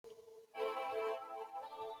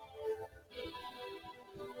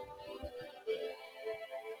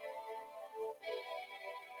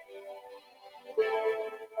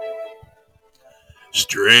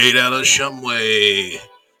Straight out of Shumway.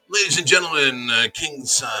 Ladies and gentlemen, King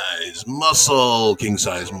Size Muscle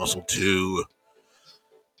 2,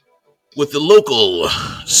 with the local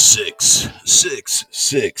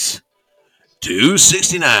 666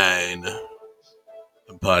 269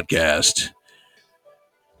 podcast.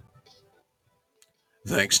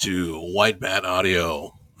 Thanks to White Bat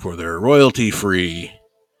Audio for their royalty-free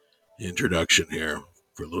introduction here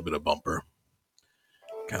for a little bit of bumper.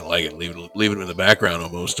 Kind of like it, leave it in the background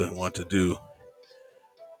almost. I want to do.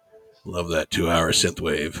 Love that 2-hour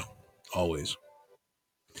synthwave, always.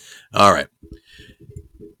 All right.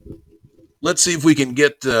 Let's see if we can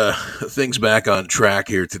get things back on track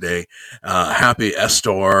here today. Happy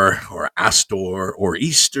Oestar or Astor or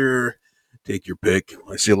Easter. Take your pick.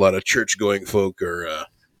 I see a lot of church-going folk are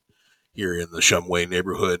here in the Shumway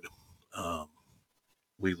neighborhood.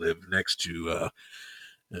 We live next to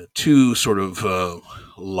two sort of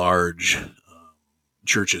large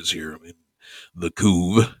churches here in the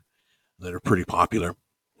Couve that are pretty popular.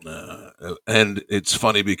 And it's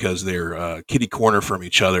funny because they're kitty corner from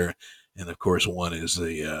each other. And of course, one is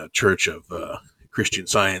the Church of Christian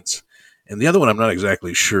Science. And the other one, I'm not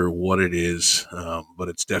exactly sure what it is, but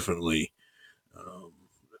it's definitely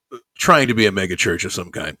trying to be a mega church of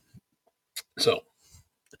some kind. So,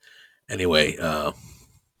 anyway,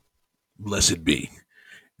 blessed be.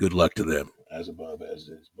 Good luck to them, as above as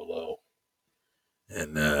is below.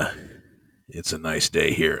 And it's a nice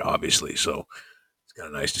day here, obviously. So, it's kind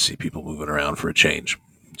of nice to see people moving around for a change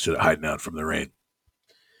instead of hiding out from the rain.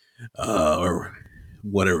 Or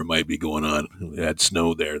whatever might be going on. We had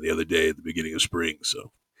snow there the other day at the beginning of spring.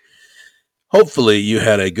 So, hopefully, you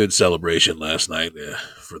had a good celebration last night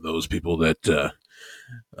for those people that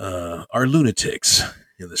are lunatics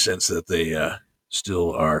in the sense that they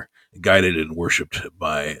still are guided and worshipped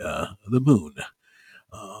by the moon.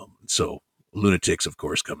 So, lunatics, of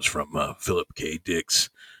course, comes from Philip K.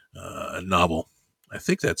 Dick's novel. I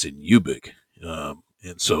think that's in Ubik.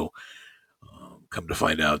 And so, come to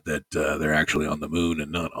find out that they're actually on the moon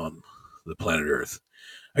and not on the planet Earth.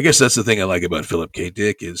 I guess that's the thing I like about Philip K.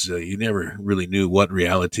 Dick is you never really knew what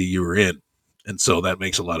reality you were in. And so that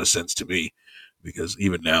makes a lot of sense to me because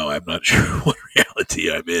even now I'm not sure what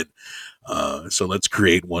reality I'm in. So let's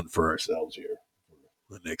create one for ourselves here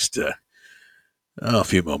for the next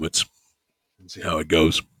few moments and see how it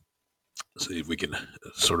goes. See if we can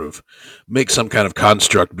sort of make some kind of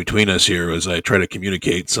construct between us here as I try to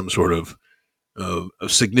communicate some sort of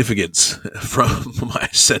significance from my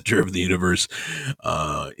center of the universe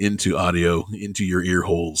into audio, into your ear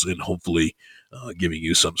holes, and hopefully giving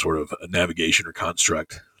you some sort of a navigation or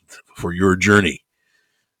construct for your journey.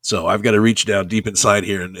 So I've got to reach down deep inside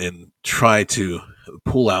here and try to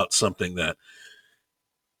pull out something that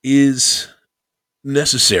is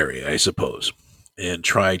necessary, I suppose, and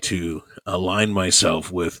try to align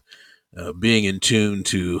myself with being in tune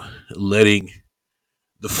to letting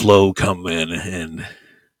the flow come in and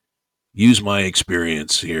use my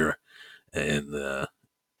experience here and the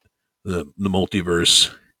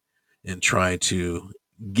multiverse and try to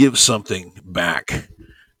give something back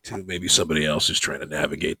to maybe somebody else who's trying to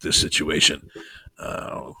navigate this situation,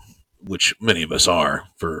 which many of us are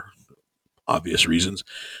for obvious reasons,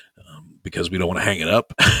 because we don't want to hang it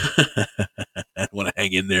up. I want to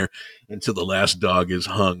hang in there until the last dog is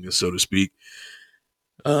hung, so to speak.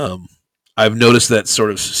 I've noticed that sort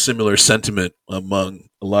of similar sentiment among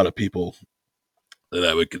a lot of people that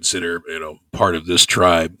I would consider, part of this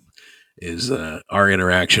tribe is our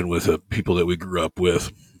interaction with people that we grew up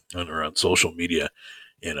with on social media.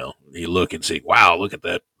 You look and say, wow, look at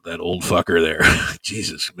that old fucker there.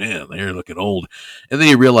 Jesus, man, they're looking old. And then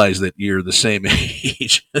you realize that you're the same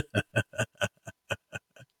age.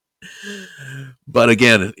 But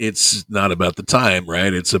again, it's not about the time,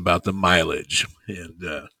 right? It's about the mileage. And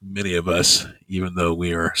many of us, even though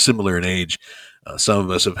we are similar in age, some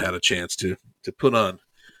of us have had a chance to put on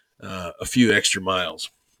a few extra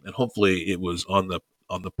miles. And hopefully it was on the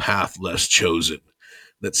path less chosen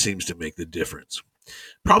that seems to make the difference.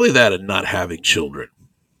 Probably that and not having children.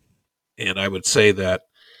 And I would say that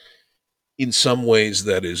in some ways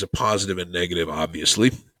that is a positive and negative,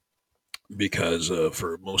 obviously, because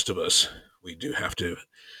for most of us, we do have to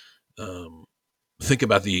think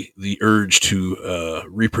about the urge to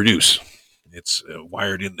reproduce. It's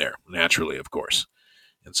wired in there naturally, of course.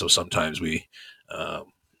 And so sometimes we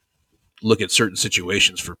look at certain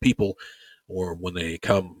situations for people, or when they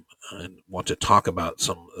come and want to talk about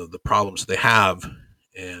some of the problems they have,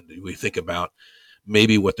 and we think about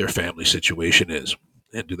maybe what their family situation is,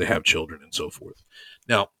 and do they have children, and so forth.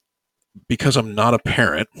 Now, because I'm not a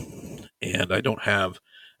parent, and I don't have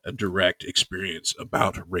a direct experience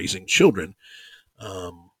about raising children,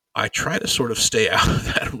 I try to sort of stay out of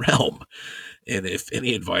that realm. And if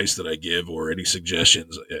any advice that I give or any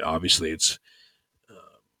suggestions, obviously it's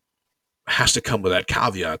has to come with that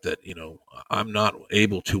caveat that I'm not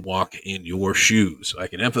able to walk in your shoes. I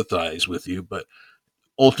can empathize with you, but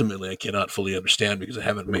ultimately I cannot fully understand because I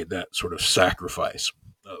haven't made that sort of sacrifice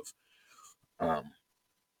of um,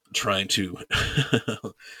 trying to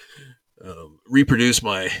reproduce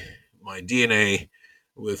my DNA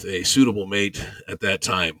with a suitable mate at that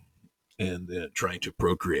time and trying to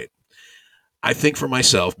procreate. I think for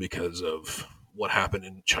myself, because of what happened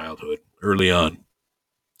in childhood early on,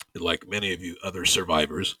 like many of you other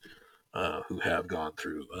survivors who have gone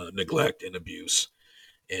through neglect and abuse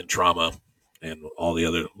and trauma and all the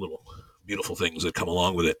other little beautiful things that come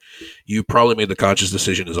along with it, you probably made the conscious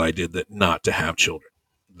decision, as I did, that not to have children.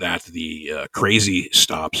 That the crazy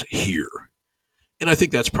stops here, and I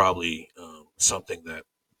think that's probably something that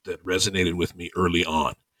resonated with me early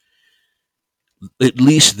on. At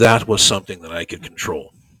least that was something that I could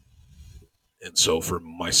control, and so for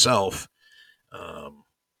myself, um,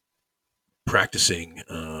 practicing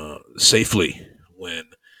safely when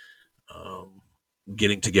um,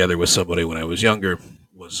 getting together with somebody when I was younger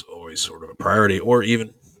was always sort of a priority, or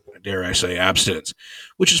even, dare I say, abstinence,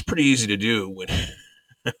 which is pretty easy to do when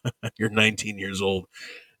you're 19 years old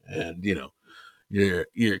and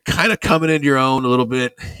you're kind of coming into your own a little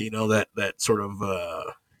bit. That sort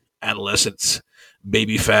of adolescence,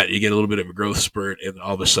 baby fat. You get a little bit of a growth spurt, and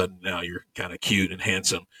all of a sudden now you're kind of cute and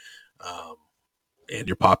handsome, um, and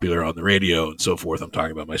you're popular on the radio and so forth. I'm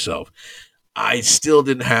talking about myself. I still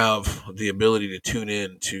didn't have the ability to tune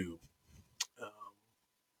in to um,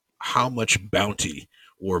 how much bounty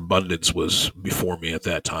or abundance was before me at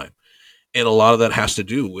that time. And a lot of that has to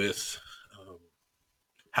do with um,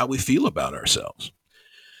 how we feel about ourselves.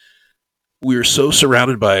 We are so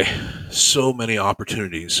surrounded by so many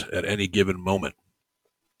opportunities at any given moment.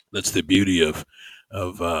 That's the beauty of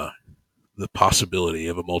the possibility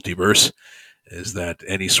of a multiverse, is that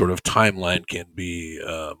any sort of timeline can be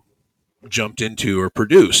jumped into or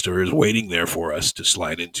produced or is waiting there for us to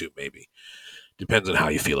slide into, maybe. Depends on how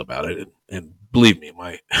you feel about it. And believe me,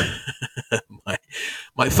 my my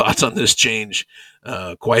my thoughts on this change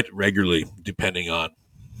quite regularly, depending on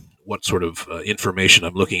what sort of information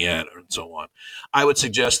I'm looking at and so on. I would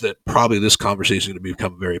suggest that probably this conversation is going to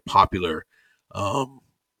become very popular um,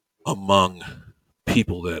 among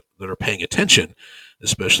people that are paying attention,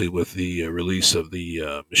 especially with the release of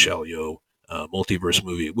the Michelle Yeoh multiverse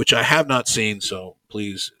movie, which I have not seen. So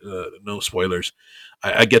please, no spoilers.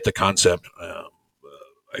 I get the concept.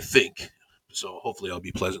 I think so. Hopefully, I'll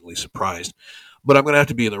be pleasantly surprised. But I'm going to have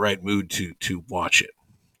to be in the right mood to watch it.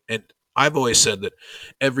 And I've always said that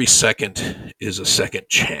every second is a second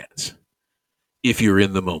chance if you're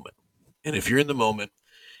in the moment. And if you're in the moment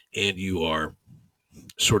and you are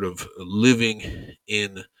sort of living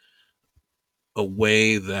in a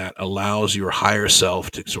way that allows your higher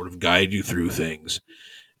self to sort of guide you through things,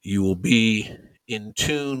 you will be in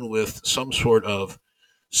tune with some sort of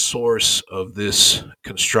source of this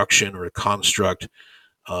construction or a construct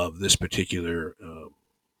of this particular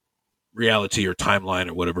reality or timeline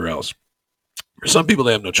or whatever else. For some people,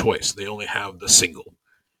 they have no choice. They only have the single.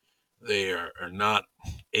 They are not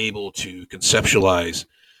able to conceptualize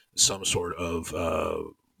some sort of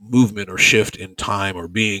movement or shift in time or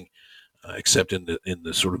being, except in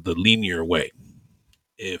the sort of the linear way.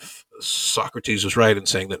 If Socrates was right in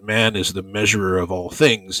saying that man is the measurer of all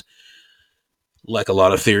things, like a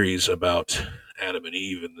lot of theories about Adam and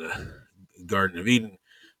Eve in the Garden of Eden,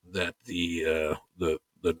 that the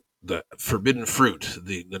forbidden fruit,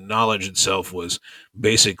 the knowledge itself, was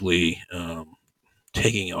basically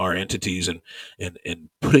taking our entities and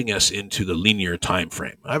putting us into the linear time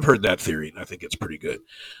frame. I've heard that theory, and I think it's pretty good.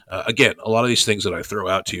 Again, a lot of these things that I throw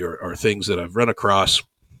out to you are things that I've run across,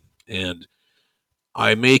 and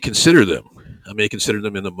I may consider them. I may consider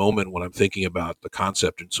them in the moment when I'm thinking about the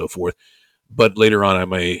concept and so forth. But later on, I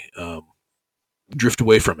may drift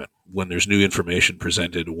away from it when there's new information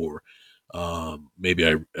presented, or maybe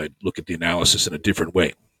I look at the analysis in a different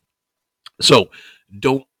way. So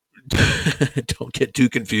don't don't get too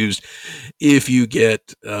confused if you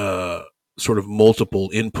get sort of multiple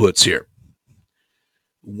inputs here.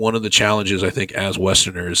 One of the challenges, I think, as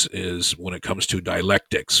Westerners is when it comes to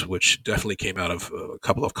dialectics, which definitely came out of a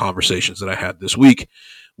couple of conversations that I had this week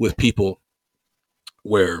with people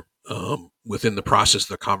where within the process of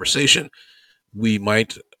the conversation, we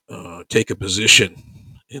might take a position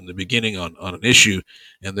in the beginning on an issue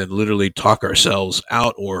and then literally talk ourselves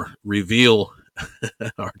out or reveal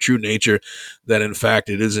our true nature, that in fact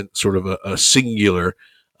it isn't sort of a singular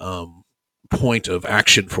um, point of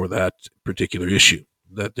action for that particular issue,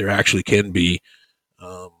 that there actually can be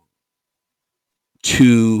um,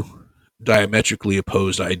 two diametrically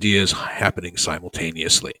opposed ideas happening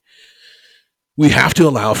simultaneously. We have to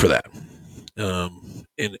allow for that.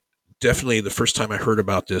 And definitely the first time I heard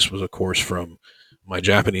about this was, of course, from my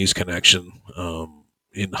Japanese connection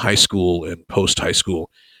in high school and post high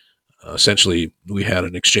school. Essentially, we had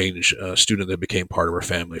an exchange student that became part of our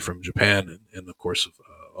family from Japan, and of course,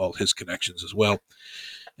 all his connections as well.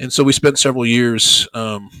 And so we spent several years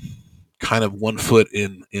kind of one foot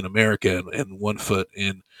in America and one foot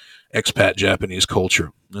in expat Japanese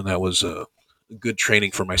culture. And that was good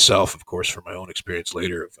training for myself, of course, for my own experience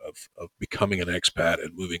later of becoming an expat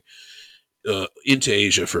and moving into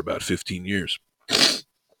Asia for about 15 years.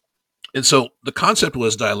 And so the concept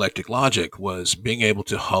was dialectic logic, was being able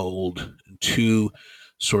to hold two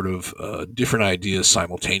sort of different ideas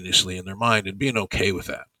simultaneously in their mind and being okay with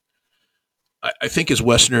that. I think as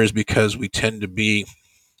Westerners, because we tend to be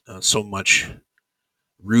so much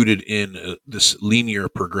rooted in this linear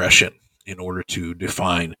progression in order to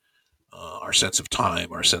define our sense of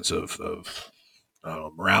time, our sense of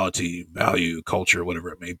morality, value, culture, whatever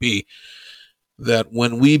it may be, that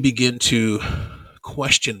when we begin to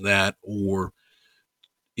question that, or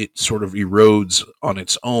it sort of erodes on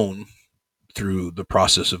its own through the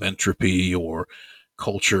process of entropy or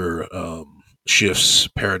culture shifts,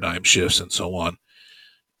 paradigm shifts, and so on,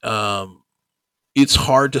 um, it's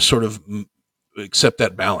hard to sort of accept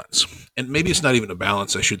that balance. And maybe it's not even a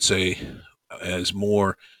balance, I should say, as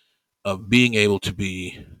more of being able to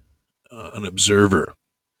be an observer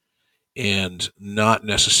and not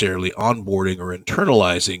necessarily onboarding or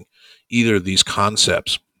internalizing either of these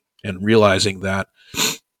concepts, and realizing that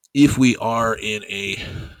if we are in a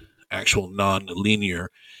actual non-linear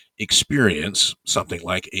experience, something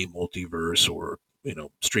like a multiverse or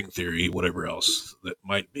string theory, whatever else that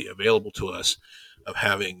might be available to us, of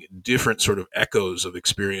having different sort of echoes of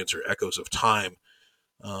experience or echoes of time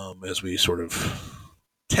as we sort of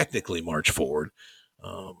technically march forward.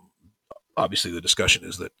 Um, Obviously, the discussion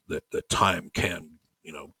is that time can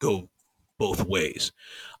go both ways.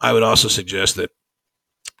 I would also suggest that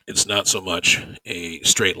it's not so much a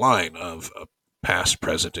straight line of past,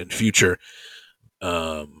 present, and future,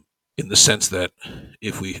 in the sense that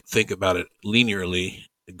if we think about it linearly,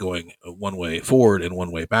 going one way forward and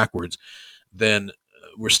one way backwards, then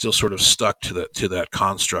we're still sort of stuck to that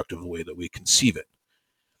construct of the way that we conceive it.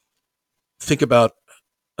 Think about,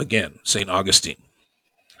 again, St. Augustine,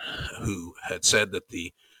 who had said that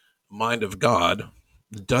the mind of God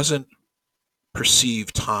doesn't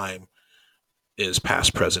perceive time as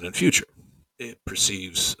past, present, and future. It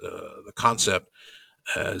perceives the concept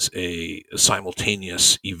as a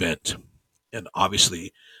simultaneous event. And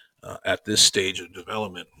obviously, at this stage of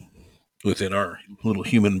development within our little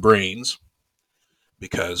human brains,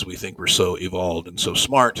 because we think we're so evolved and so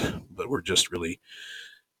smart, but we're just really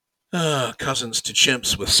cousins to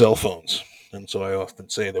chimps with cell phones. And so I often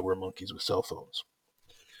say that we're monkeys with cell phones.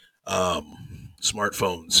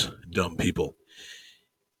 Smartphones, dumb people.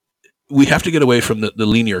 We have to get away from the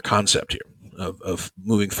linear concept here of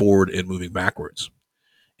moving forward and moving backwards,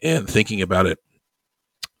 and thinking about it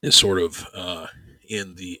is sort of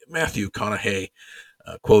in the Matthew McConaughey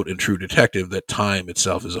quote in True Detective, that time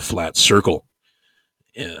itself is a flat circle,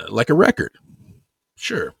 like a record,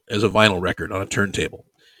 sure, as a vinyl record on a turntable.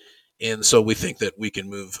 And so we think that we can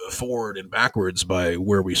move forward and backwards by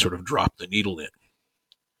where we sort of drop the needle in.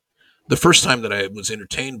 The first time that I was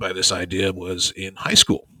entertained by this idea was in high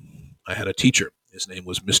school. I had a teacher. His name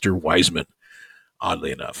was Mr. Wiseman,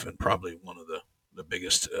 oddly enough, and probably one of the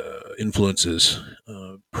biggest influences,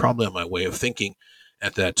 probably on my way of thinking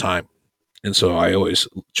at that time. And so I always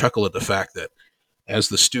chuckle at the fact that as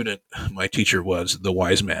the student, my teacher was the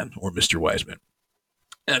wise man, or Mr. Wiseman.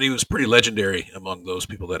 And he was pretty legendary among those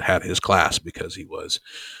people that had his class, because he was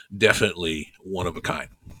definitely one of a kind.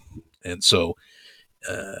 And so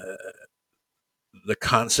uh, the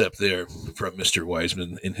concept there from Mr.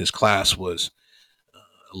 Wiseman in his class was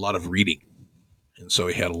a lot of reading. And so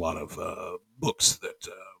he had a lot of books that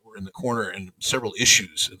were in the corner and several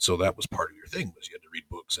issues. And so that was part of your thing, was you had to read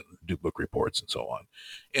books and do book reports and so on.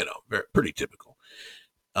 Pretty typical.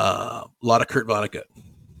 A lot of Kurt Vonnegut,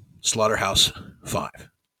 Slaughterhouse-Five.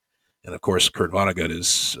 And of course, Kurt Vonnegut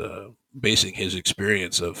is basing his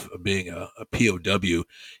experience of being a POW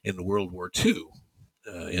in World War II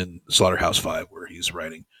in Slaughterhouse-Five, where he's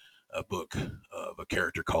writing a book of a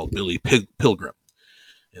character called Billy Pilgrim.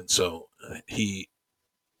 And so he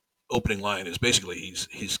opening line is basically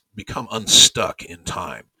he's become unstuck in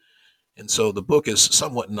time. And so the book is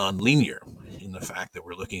somewhat nonlinear in the fact that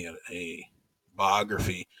we're looking at a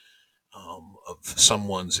biography of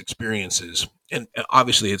someone's experiences, and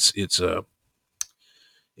obviously it's an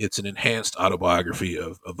enhanced autobiography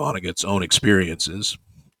of Vonnegut's own experiences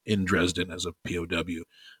in Dresden as a POW,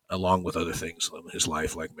 along with other things in his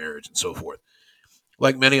life, like marriage and so forth.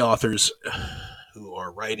 Like many authors who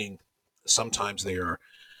are writing, sometimes they're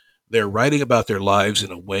writing about their lives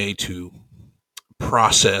in a way to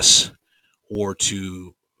process or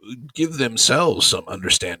to give themselves some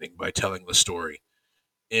understanding by telling the story.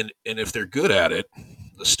 And if they're good at it,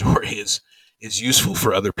 the story is useful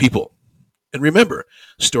for other people. And remember,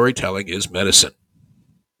 storytelling is medicine,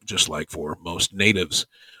 just like for most natives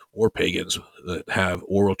or pagans that have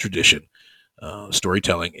oral tradition.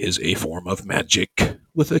 Storytelling is a form of magic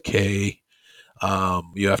with a K.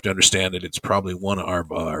 You have to understand that it's probably one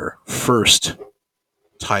of our first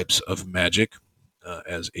types of magic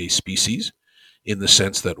as a species, in the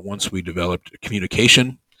sense that once we developed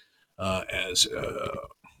communication as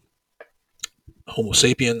Homo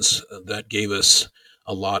sapiens, that gave us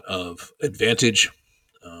a lot of advantage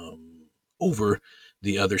over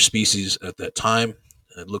the other species at that time.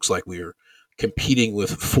 It looks like we were competing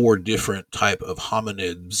with four different type of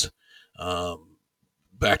hominids um,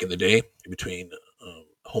 back in the day, between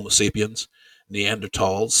Homo sapiens,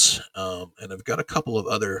 Neanderthals, and I've got a couple of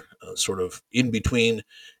other sort of in between,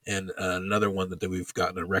 and another one that we've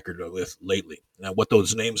gotten a record with lately. Now, what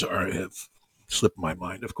those names are have slipped my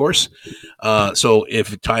mind, of course. So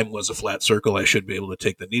if time was a flat circle, I should be able to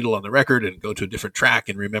take the needle on the record and go to a different track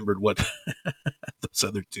and remembered what those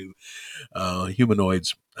other two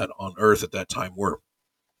humanoids on Earth at that time were.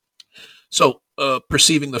 So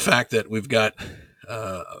perceiving the fact that we've got,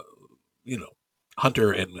 uh, you know,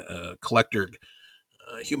 hunter and collector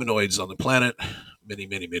humanoids on the planet many,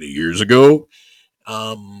 many, many years ago,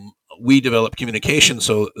 we developed communication.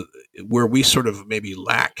 So where we sort of maybe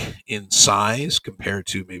lack in size compared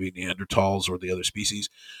to maybe Neanderthals or the other species,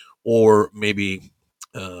 or maybe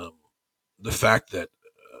um, the fact that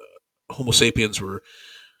Homo sapiens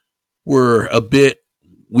were a bit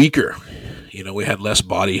weaker. You know, we had less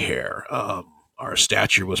body hair. Our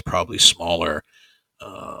stature was probably smaller.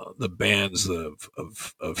 The bands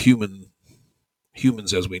of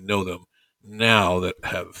humans as we know them now that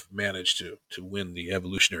have managed to win the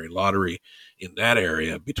evolutionary lottery in that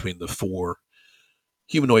area between the four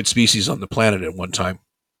humanoid species on the planet at one time.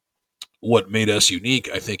 What made us unique,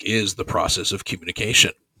 I think, is the process of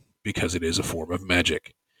communication, because it is a form of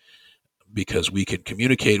magic, because we can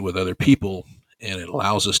communicate with other people, and it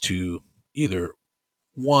allows us to either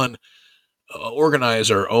one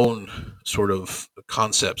organize our own sort of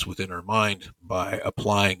concepts within our mind by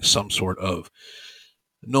applying some sort of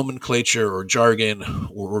nomenclature or jargon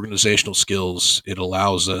or organizational skills. It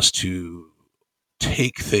allows us to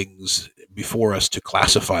take things before us, to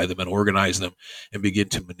classify them and organize them and begin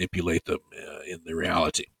to manipulate them in the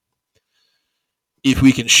reality. If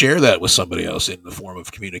we can share that with somebody else in the form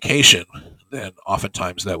of communication, then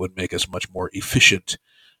oftentimes that would make us much more efficient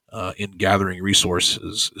in gathering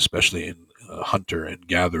resources, especially in hunter and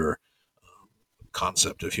gatherer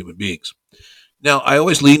concept of human beings. Now, I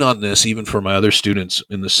always lean on this, even for my other students,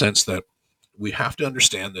 in the sense that we have to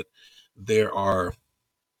understand that there are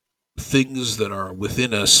things that are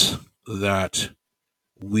within us that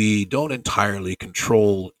we don't entirely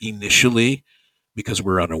control initially because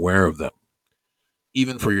we're unaware of them.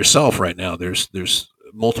 Even for yourself right now, there's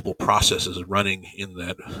multiple processes running in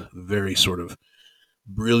that very sort of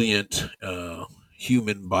brilliant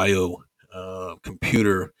human bio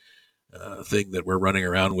computer thing that we're running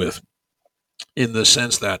around with, in the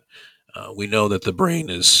sense that we know that the brain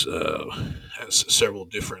has several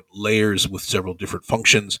different layers with several different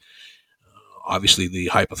functions. Obviously, the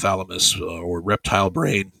hypothalamus or reptile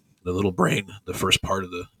brain, the little brain, the first part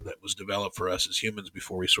of the that was developed for us as humans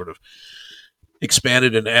before we sort of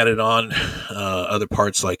expanded and added on other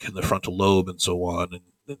parts like in the frontal lobe and so on,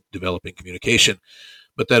 and developing communication.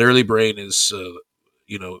 But that early brain is,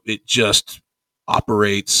 it just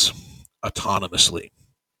operates autonomously.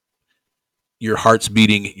 Your heart's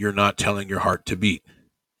beating. You're not telling your heart to beat.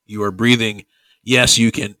 You are breathing. Yes,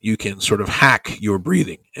 you can sort of hack your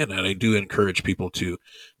breathing, and I do encourage people to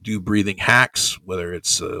do breathing hacks, whether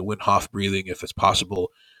it's Wim Hof breathing if it's possible,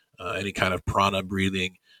 any kind of prana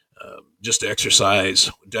breathing, just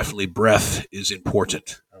exercise. Definitely, breath is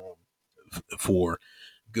important for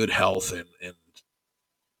good health and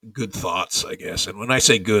good thoughts, I guess. And when I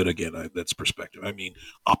say good, again, that's perspective. I mean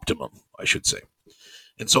optimum, I should say.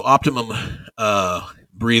 And so, optimum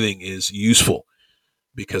breathing is useful.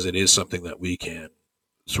 because it is something that we can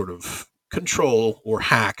sort of control or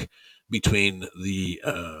hack between the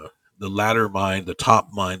latter mind, the top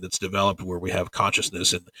mind that's developed where we have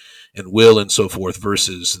consciousness and will and so forth,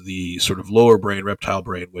 versus the sort of lower brain, reptile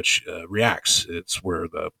brain, which reacts. It's where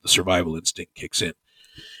the survival instinct kicks in.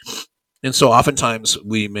 And so oftentimes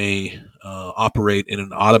we may operate in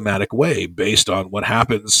an automatic way based on what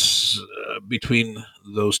happens between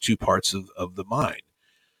those two parts of the mind.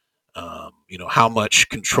 How much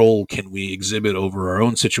control can we exhibit over our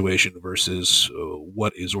own situation versus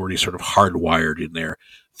what is already sort of hardwired in there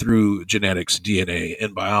through genetics, DNA,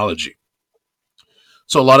 and biology.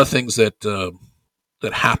 So a lot of things that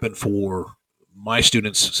happen for my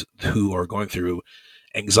students who are going through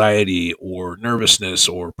anxiety or nervousness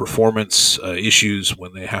or performance issues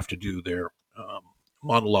when they have to do their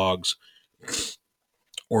monologues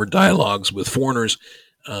or dialogues with foreigners,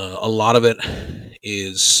 a lot of it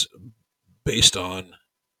is based on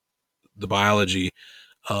the biology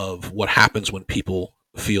of what happens when people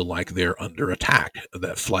feel like they're under attack,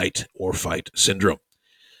 that flight or fight syndrome.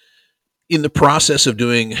 In the process of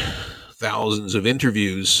doing thousands of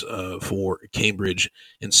interviews for Cambridge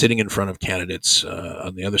and sitting in front of candidates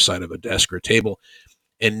on the other side of a desk or a table,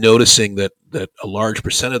 and noticing that a large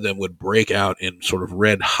percent of them would break out in sort of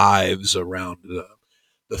red hives around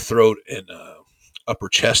the throat and upper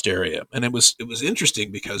chest area. And it was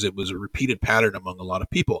interesting because it was a repeated pattern among a lot of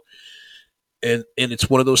people. And it's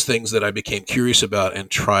one of those things that I became curious about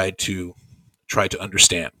and tried to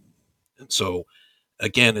understand. And so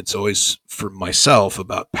again, it's always for myself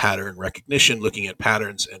about pattern recognition, looking at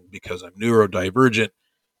patterns, and because I'm neurodivergent,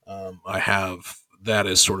 I have that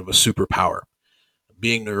as sort of a superpower.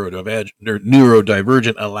 Being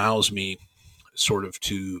neurodivergent allows me sort of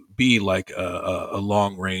to be like a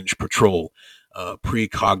long range patrol,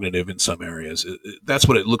 precognitive in some areas. That's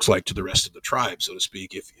what it looks like to the rest of the tribe, so to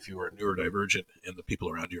speak, if you are neurodivergent and the people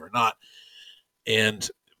around you are not. And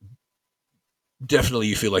definitely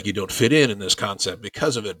you feel like you don't fit in this concept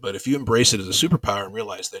because of it. But if you embrace it as a superpower and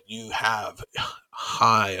realize that you have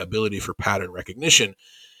high ability for pattern recognition,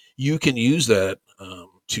 you can use that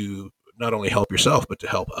to not only help yourself but to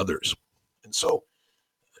help others. And so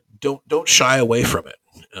don't shy away from it.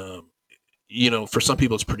 For some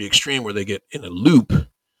people it's pretty extreme where they get in a loop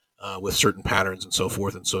with certain patterns and so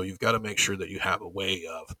forth. And so you've got to make sure that you have a way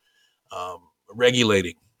of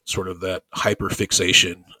regulating sort of that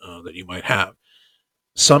hyperfixation that you might have.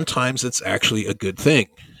 Sometimes it's actually a good thing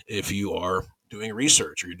if you are doing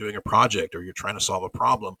research or you're doing a project or you're trying to solve a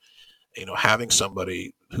problem. Having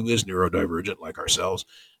somebody who is neurodivergent like ourselves,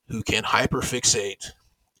 who can hyperfixate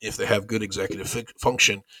if they have good executive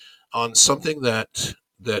function on something that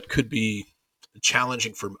could be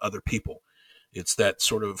challenging for other people. It's that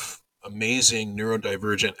sort of amazing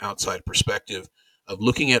neurodivergent outside perspective of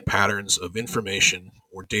looking at patterns of information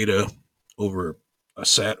or data over a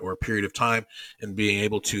set or a period of time and being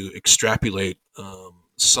able to extrapolate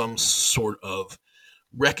some sort of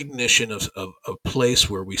recognition of a place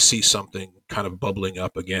where we see something kind of bubbling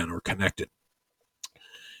up again or connected.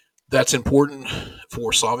 That's important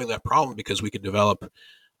for solving that problem because we can develop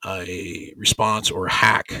a response or a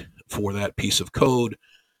hack for that piece of code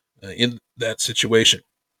in that situation.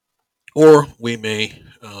 Or we may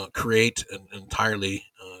create an entirely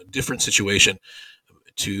different situation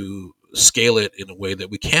to scale it in a way that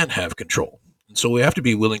we can have control. And so we have to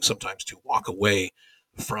be willing sometimes to walk away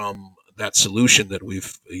from that solution that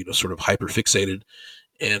we've sort of hyperfixated.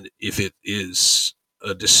 And if it is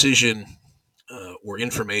a decision or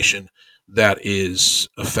information that is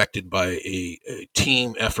affected by a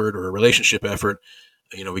team effort or a relationship effort,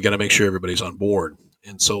 we got to make sure everybody's on board.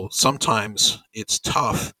 And so sometimes it's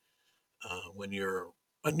tough when you're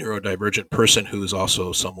a neurodivergent person who is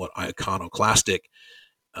also somewhat iconoclastic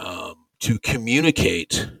to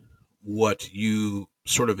communicate what you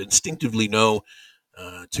sort of instinctively know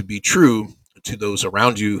to be true to those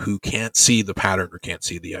around you who can't see the pattern or can't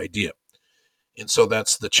see the idea. And so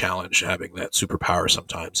that's the challenge, having that superpower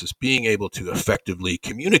sometimes, is being able to effectively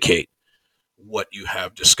communicate what you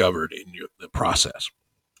have discovered in the process.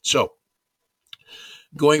 So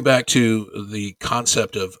going back to the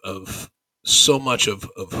concept of so much of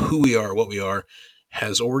who we are, what we are,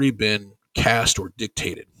 has already been cast or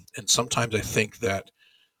dictated. And sometimes I think that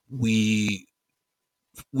we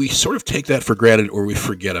sort of take that for granted or we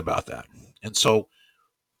forget about that. And so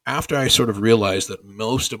after I sort of realized that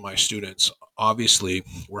most of my students obviously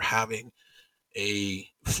were having a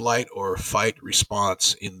flight or fight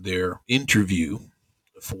response in their interview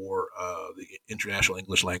for the International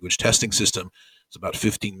English Language Testing System. It's about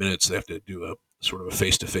 15 minutes. They have to do a sort of a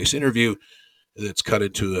face-to-face interview. that's cut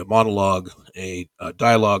into a monologue, a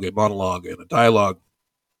dialogue, a monologue, and a dialogue,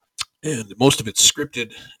 and most of it's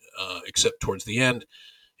scripted, except towards the end.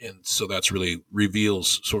 And so that's really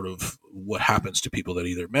reveals sort of what happens to people that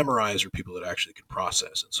either memorize or people that actually can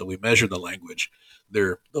process. And so we measure the language,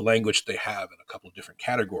 the language they have in a couple of different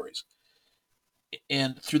categories.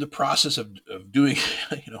 And through the process of doing,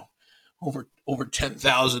 you know, over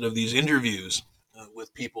 10,000 of these interviews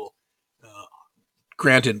with people, uh,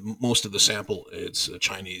 granted, most of the sample it's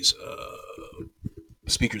Chinese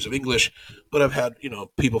speakers of English, but I've had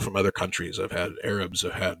people from other countries. I've had Arabs.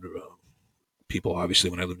 I've had people obviously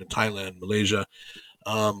when I lived in Thailand, Malaysia,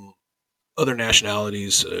 um, other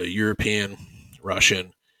nationalities, European,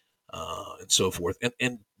 Russian, and so forth.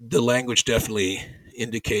 And the language definitely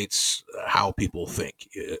indicates how people think,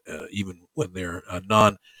 even when they're a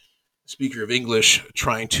non-speaker of English,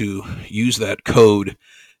 trying to use that code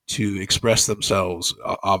to express themselves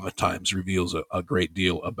oftentimes reveals a great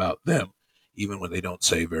deal about them, even when they don't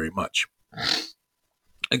say very much.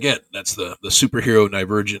 Again, that's the superhero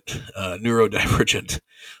divergent, neurodivergent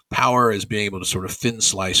power, is being able to sort of thin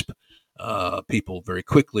slice people very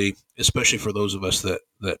quickly, especially for those of us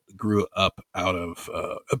that grew up out of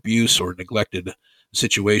abuse or neglected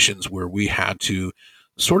situations where we had to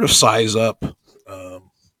sort of size up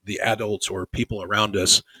the adults or people around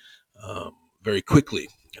us very quickly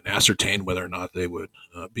and ascertain whether or not they would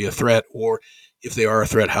be a threat, or if they are a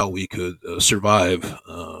threat, how we could survive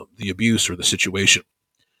the abuse or the situation.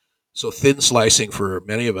 So thin slicing for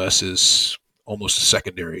many of us is almost a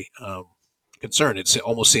secondary concern. It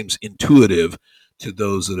almost seems intuitive to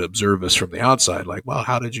those that observe us from the outside. Like, well,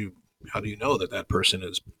 how do you know that that person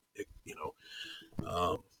is, you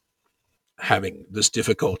know, having this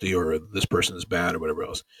difficulty, or this person is bad, or whatever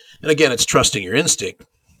else? And again, it's trusting your instinct,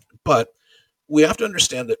 but we have to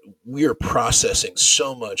understand that we are processing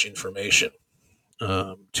so much information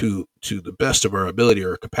to the best of our ability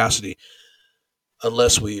or capacity,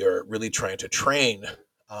 unless we are really trying to train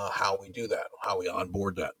how we do that, how we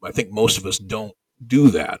onboard that. I think most of us don't do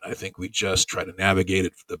that. I think we just try to navigate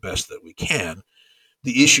it the best that we can.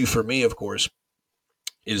 The issue for me, of course,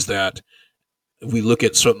 is that we look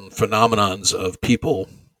at certain phenomenons of people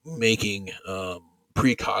making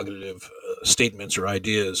precognitive statements or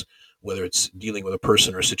ideas, whether it's dealing with a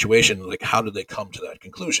person or a situation. Like, how did they come to that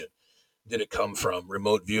conclusion? Did it come from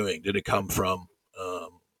remote viewing? Did it come from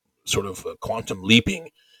sort of quantum leaping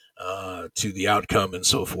to the outcome and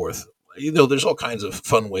so forth? There's all kinds of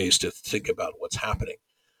fun ways to think about what's happening.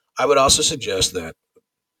 I would also suggest that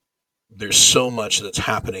there's so much that's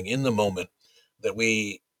happening in the moment that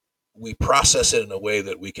we process it in a way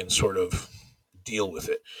that we can sort of deal with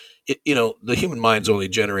it. The human mind's only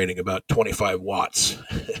generating about 25 watts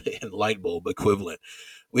in light bulb equivalent.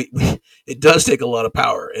 It does take a lot of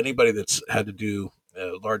power. Anybody that's had to do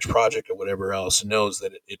a large project or whatever else knows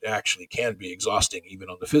that it actually can be exhausting, even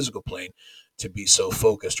on the physical plane, to be so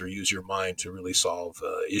focused or use your mind to really solve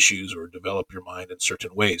issues or develop your mind in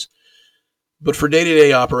certain ways. But for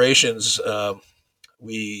day-to-day operations,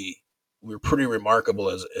 we we're pretty remarkable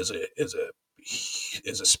as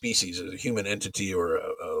a species, as a human entity, or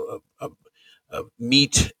a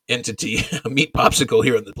meat entity, a meat popsicle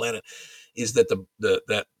here on the planet. Is that the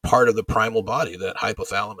that part of the primal body, that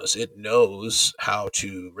hypothalamus, it knows how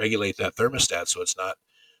to regulate that thermostat so it's not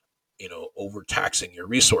overtaxing your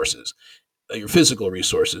resources, your physical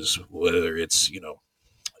resources, whether it's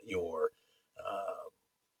your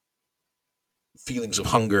feelings of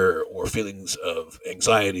hunger or feelings of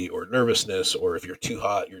anxiety or nervousness, or if you're too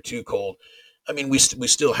hot, you're too cold. I mean, we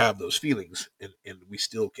still have those feelings, and we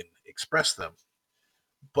still can express them.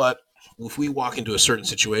 But if we walk into a certain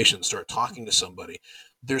situation and start talking to somebody,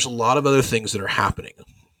 there's a lot of other things that are happening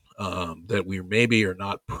that we maybe are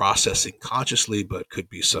not processing consciously, but could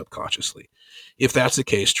be subconsciously. If that's the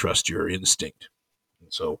case, trust your instinct.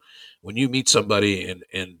 And so when you meet somebody,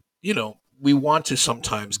 and we want to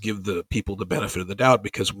sometimes give the people the benefit of the doubt,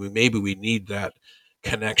 because maybe we need that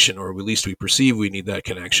connection, or at least we perceive we need that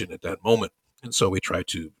connection at that moment. And so we try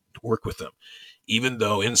to work with them, even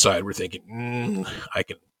though inside we're thinking, I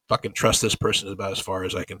can fucking trust this person about as far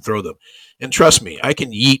as I can throw them. And trust me, I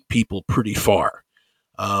can yeet people pretty far.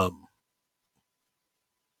 Um,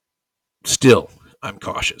 Still, I'm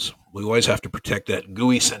cautious. We always have to protect that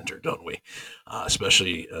gooey center, don't we?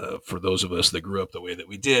 Especially for those of us that grew up the way that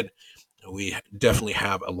we did. We definitely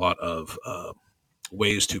have a lot of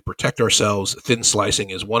ways to protect ourselves. Thin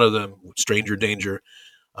slicing is one of them. Stranger danger,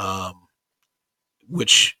 um,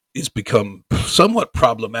 which has become somewhat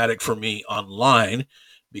problematic for me online,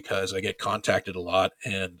 because I get contacted a lot,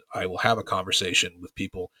 and I will have a conversation with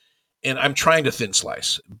people, And I'm trying to thin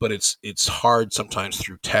slice, but it's hard sometimes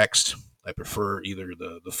through text. I prefer either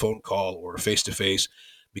the phone call or face to face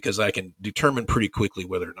because I can determine pretty quickly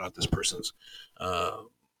whether or not this person's uh,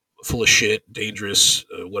 full of shit, dangerous,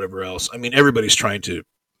 whatever else. I mean, everybody's trying to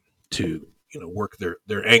work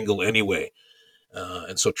their angle anyway,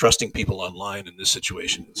 and so trusting people online in this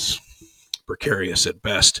situation is precarious at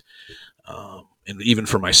best. And even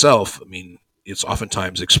for myself, I mean, it's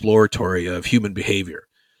oftentimes exploratory of human behavior.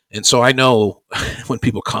 And so I know when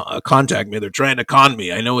people contact me, they're trying to con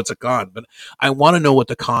me. I know it's a con, but I want to know what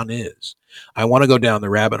the con is. I want to go down the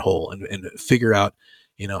rabbit hole and figure out,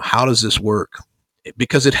 how does this work?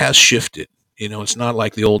 Because it has shifted. It's not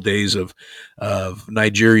like the old days of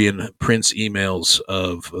Nigerian prince emails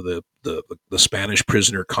of the Spanish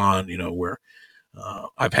prisoner con, where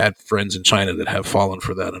I've had friends in China that have fallen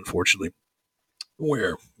for that, unfortunately,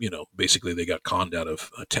 where basically they got conned out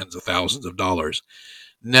of tens of thousands of dollars.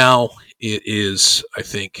 Now it is, I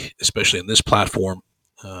think, especially in this platform,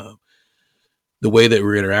 uh, the way that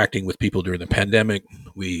we're interacting with people during the pandemic,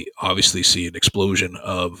 we obviously see an explosion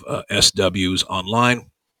of SWs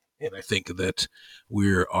online, and I think that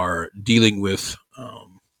we are dealing with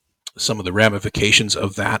some of the ramifications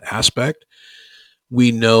of that aspect.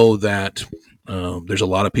 We know that there's a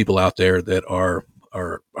lot of people out there that are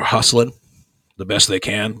hustling the best they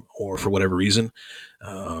can, or for whatever reason.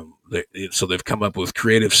 So they've come up with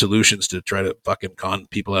creative solutions to try to fucking con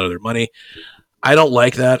people out of their money. I don't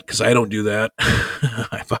like that because I don't do that.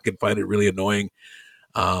 I fucking find it really annoying.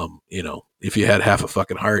 If you had half a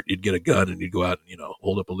fucking heart, you'd get a gun and you'd go out and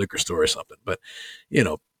hold up a liquor store or something. But you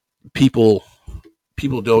know, people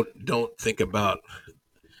people don't think about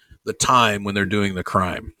the time when they're doing the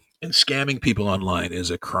crime. And scamming people online is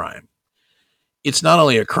a crime. It's not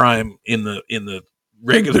only a crime in the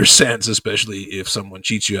regular sense, especially if someone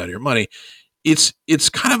cheats you out of your money. It's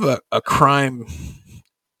kind of a crime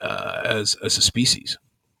as a species,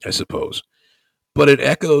 I suppose. But it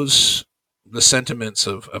echoes the sentiments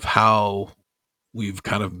of how we've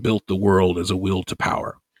kind of built the world as a will to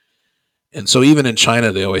power. And so even in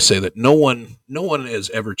China, they always say that no one has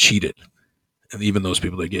ever cheated, and even those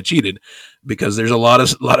people that get cheated, because there's a lot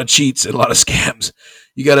of cheats and a lot of scams.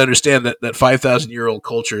 You got to understand that 5,000-year-old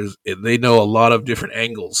cultures, they know a lot of different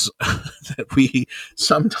angles that we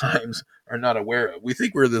sometimes are not aware of. We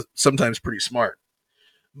think we're sometimes pretty smart,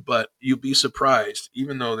 but you'd be surprised,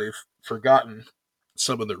 even though they've forgotten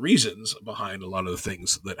some of the reasons behind a lot of the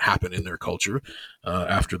things that happen in their culture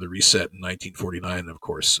after the reset in 1949, and of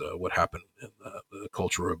course, what happened in the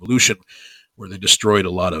Cultural Revolution, where they destroyed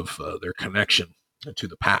a lot of their connection to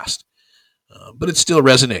the past. But it still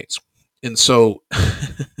resonates. And so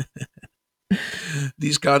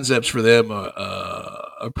these concepts for them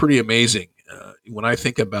are pretty amazing. When I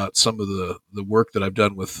think about some of the work that I've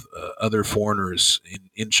done with other foreigners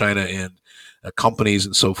in China and companies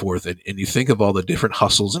and so forth, and you think of all the different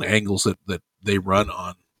hustles and angles that they run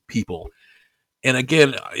on people. And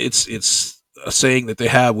again, it's a saying that they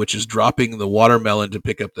have, which is dropping the watermelon to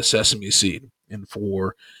pick up the sesame seed. And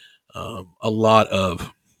for a lot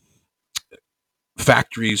of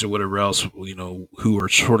factories or whatever else, who are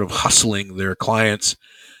sort of hustling their clients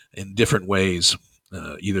in different ways,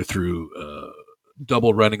 either through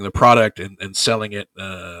double running the product and selling it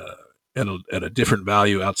at a different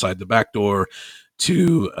value outside the back door,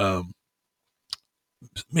 to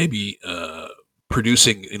maybe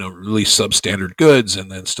producing really substandard goods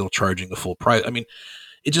and then still charging the full price. I mean,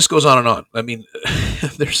 it just goes on and on. I mean,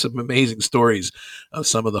 there's some amazing stories of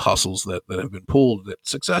some of the hustles that have been pulled that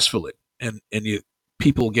successfully, and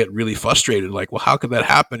people get really frustrated, like, well, how could that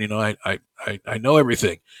happen? I know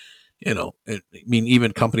everything. I mean,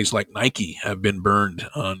 even companies like Nike have been burned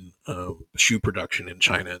on shoe production in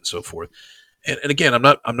China and so forth. And again,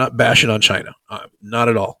 I'm not bashing on China, not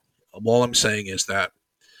at all. All I'm saying is that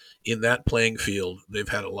in that playing field, they've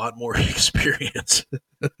had a lot more experience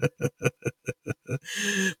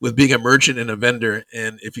with being a merchant and a vendor.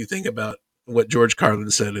 And if you think about what George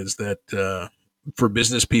Carlin said, is that for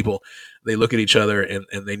business people, they look at each other and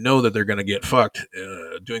they know that they're going to get fucked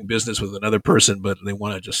doing business with another person, but they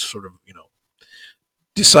want to just sort of,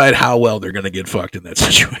 decide how well they're going to get fucked in that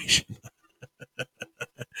situation.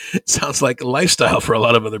 It sounds like a lifestyle for a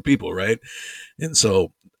lot of other people, right? And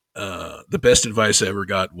so the best advice I ever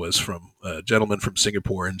got was from a gentleman from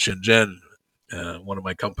Singapore in Shenzhen, one of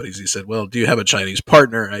my companies. He said, well, do you have a Chinese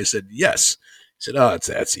partner? I said, yes. He said, oh,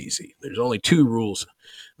 that's easy. There's only two rules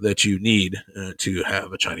that you need to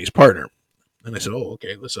have a Chinese partner. And I said, oh,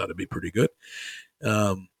 okay, this ought to be pretty good.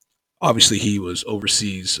 Um, Obviously, he was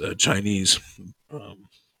overseas Chinese.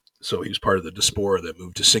 So he was part of the diaspora that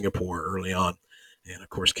moved to Singapore early on. and of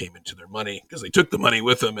course came into their money because they took the money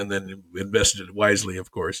with them and then invested it wisely,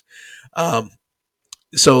 of course. Um,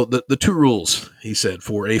 so the two rules, he said,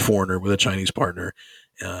 for a foreigner with a Chinese partner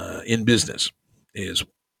in business is,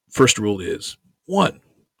 first rule is, one,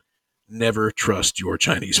 never trust your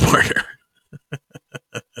Chinese partner.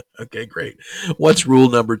 Okay, great. What's rule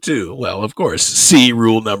number two? Well, of course, see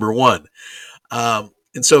rule number one.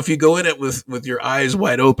 And so if you go in it with your eyes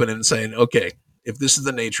wide open and saying, okay, if this is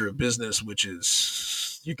the nature of business, which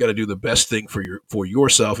is you got to do the best thing for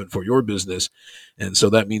yourself and for your business, and so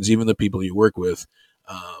that means even the people you work with,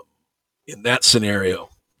 um, in that scenario,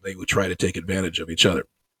 they would try to take advantage of each other.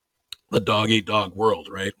 The dog eat dog world,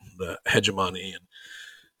 right? The hegemony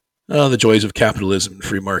and the joys of capitalism and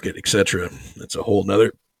free market, etc. That's a whole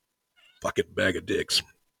nother fucking bag of dicks.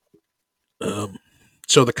 Um,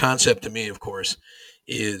 so the concept to me, of course,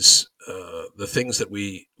 is the things that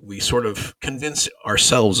we sort of convince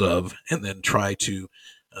ourselves of, and then try to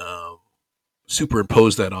um,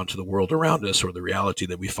 superimpose that onto the world around us or the reality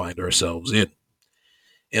that we find ourselves in.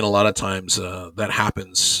 And a lot of times that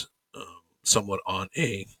happens somewhat on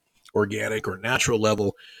a organic or natural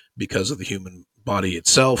level because of the human body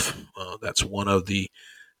itself. That's one of the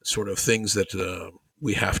sort of things that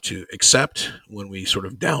we have to accept when we sort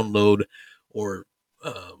of download or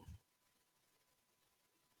um,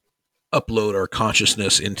 upload our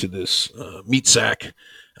consciousness into this meat sack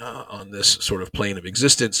on this sort of plane of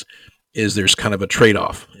existence. Is there's kind of a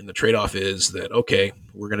trade-off, and the trade-off is that, okay,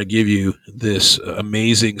 we're going to give you this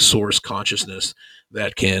amazing source consciousness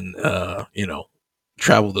that can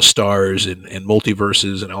travel the stars and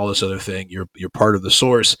multiverses and all this other thing. You're part of the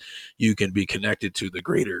source. You can be connected to the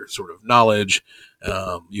greater sort of knowledge.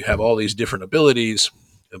 You have all these different abilities,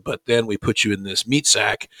 but then we put you in this meat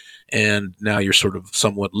sack, and now you're sort of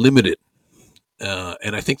somewhat limited.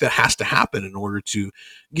 And I think that has to happen in order to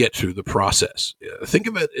get through the process. Think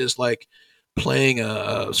of it as like playing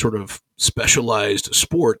a sort of specialized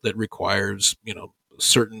sport that requires,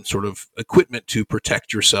 certain sort of equipment to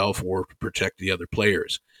protect yourself or protect the other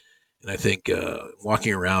players. And I think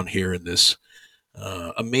walking around here in this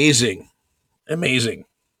amazing, amazing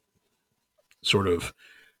sort of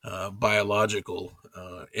biological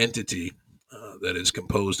entity that is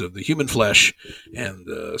composed of the human flesh and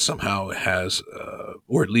somehow has,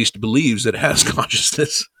 or at least believes that it has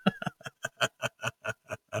consciousness.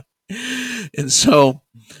 And so,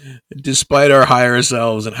 despite our higher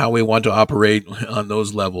selves and how we want to operate on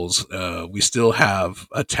those levels, we still have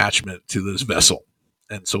attachment to this vessel.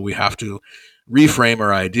 And so we have to reframe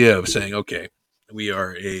our idea of saying, okay, we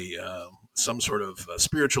are a some sort of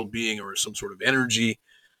spiritual being or some sort of energy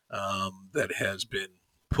that has been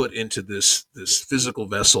put into this physical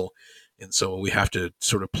vessel, and so we have to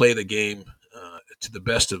sort of play the game to the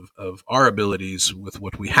best of our abilities with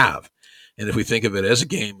what we have. And if we think of it as a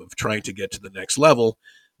game of trying to get to the next level,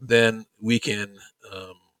 then we can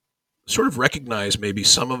sort of recognize maybe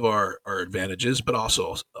some of our advantages, but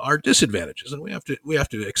also our disadvantages, and we have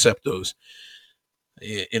to accept those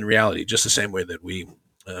in reality, just the same way that we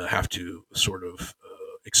have to sort of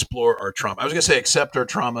explore our trauma. I was going to say accept our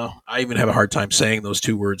trauma. I even have a hard time saying those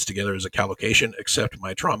two words together as a collocation, accept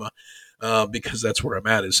my trauma, because that's where I'm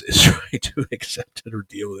at is trying to accept it or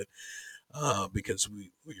deal with it, because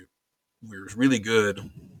we're really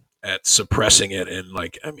good at suppressing it and,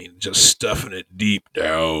 like, I mean, just stuffing it deep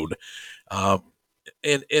down. Um,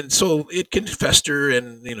 and so it can fester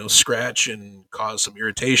and, scratch and cause some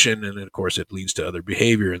irritation, and of course it leads to other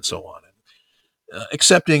behavior and so on.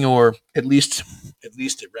 Accepting, or at least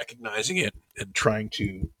recognizing it and trying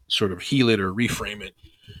to sort of heal it or reframe it,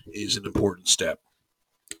 is an important step.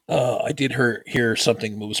 I did hear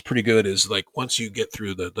something that was pretty good. Is like once you get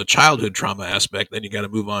through the childhood trauma aspect, then you got to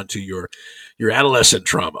move on to your adolescent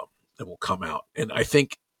trauma that will come out. And I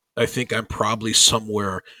think I'm probably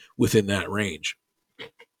somewhere within that range,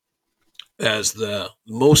 as the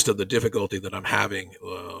most of the difficulty that I'm having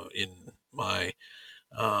in my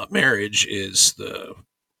marriage is the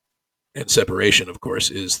and separation, of course,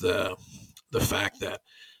 is the fact that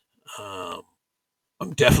um,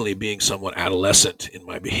 I'm definitely being somewhat adolescent in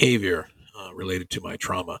my behavior related to my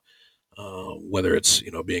trauma, whether it's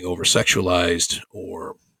being over sexualized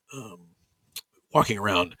or um, walking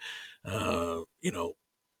around,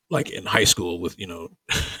 like in high school with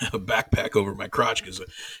a backpack over my crotch because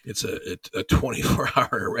it's a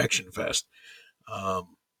 24-hour erection fest.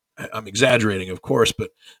 Um, I'm exaggerating, of course,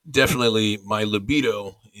 but definitely my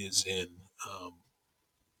libido um,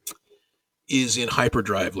 is in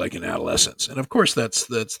hyperdrive like in adolescence, and of course that's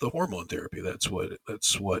the hormone therapy. That's what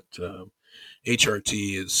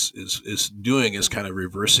HRT is doing, is kind of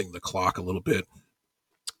reversing the clock a little bit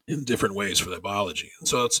in different ways for their biology. And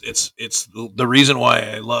so it's the reason why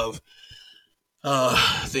I love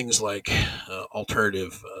things like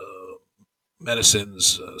alternative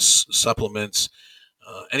medicines, supplements,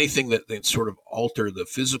 anything that sort of alter the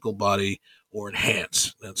physical body or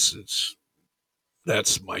enhance.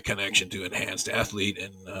 That's my connection to enhanced athlete.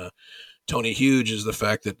 And Tony Huge is the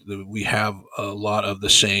fact that we have a lot of the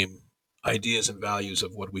same ideas and values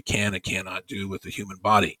of what we can and cannot do with the human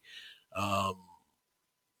body. Um,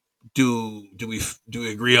 do we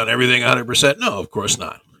agree on everything 100%? No, of course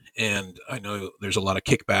not. And I know there's a lot of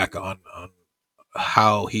kickback on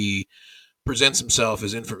how he presents himself,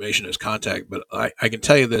 his information, his contact. But I can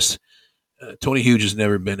tell you this: Tony Huge has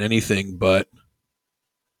never been anything but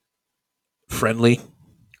friendly,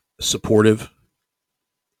 supportive,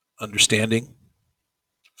 understanding.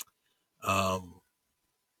 Um,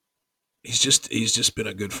 he's just been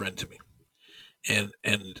a good friend to me,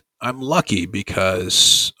 and I'm lucky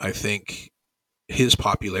because I think his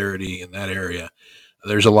popularity in that area.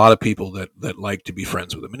 There's a lot of people that like to be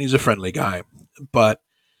friends with him, and he's a friendly guy. But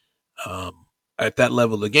um, at that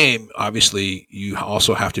level of the game, obviously, you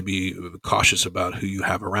also have to be cautious about who you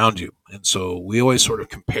have around you. And so we always sort of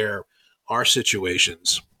compare our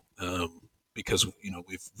situations um, because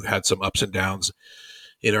we've had some ups and downs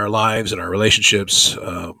in our lives, in our relationships,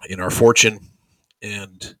 in our fortune,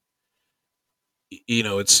 and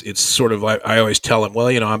it's sort of I always tell him, well,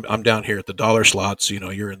 I'm down here at the dollar slots.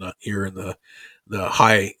 You're in the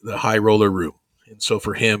high roller room, and so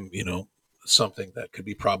for him, something that could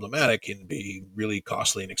be problematic can be really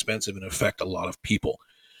costly and expensive and affect a lot of people.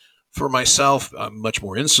 For myself, I'm much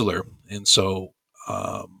more insular, and so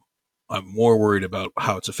I'm more worried about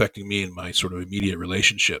how it's affecting me in my sort of immediate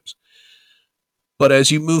relationships. But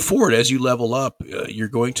as you move forward, as you level up, you're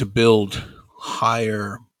going to build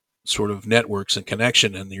higher sort of networks and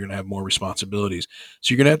connection, and you're going to have more responsibilities.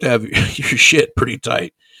 So you're going to have your shit pretty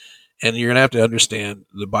tight, and you're going to have to understand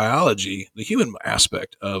the biology, the human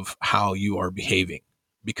aspect of how you are behaving,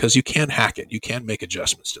 because you can hack it. You can make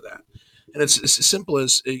adjustments to that, and it's as simple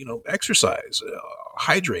as exercise,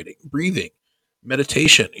 hydrating, breathing,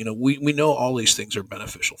 meditation. We know all these things are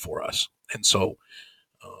beneficial for us, and so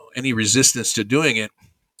any resistance to doing it,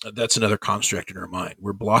 that's another construct in our mind.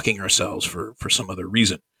 We're blocking ourselves for some other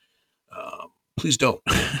reason. Please don't.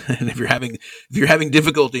 And if you're having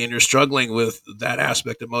difficulty and you're struggling with that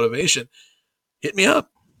aspect of motivation, hit me up.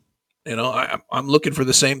 I'm looking for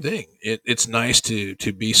the same thing. It's nice to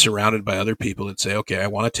be surrounded by other people that say, okay, I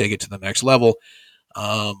want to take it to the next level,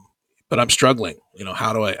 um, but I'm struggling.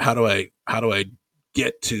 How do I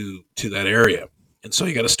get to that area? And so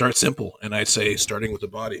you got to start simple. And I'd say starting with the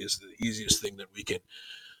body is the easiest thing that we can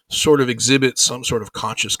sort of exhibit some sort of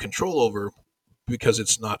conscious control over, because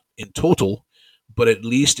it's not in total, but at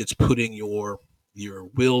least it's putting your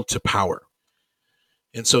will to power.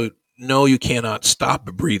 And so no, you cannot stop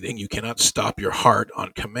breathing, you cannot stop your heart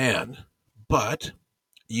on command, but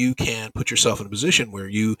you can put yourself in a position where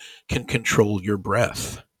you can control your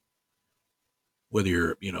breath, whether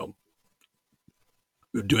you're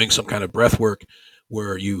doing some kind of breath work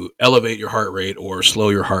where you elevate your heart rate or slow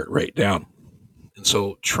your heart rate down. And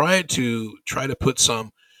so try to put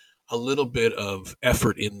a little bit of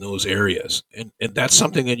effort in those areas, and that's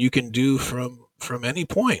something that you can do from any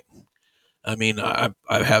point. I mean, I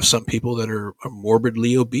have some people that are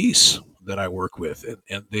morbidly obese that I work with,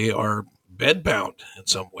 and they are bedbound in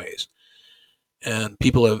some ways, and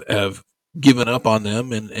people have given up on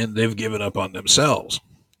them, and they've given up on themselves.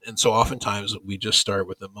 And so oftentimes we just start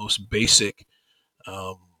with the most basic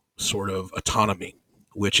um, sort of autonomy,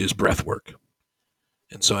 which is breath work.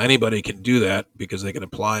 And so anybody can do that because they can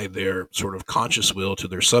apply their sort of conscious will to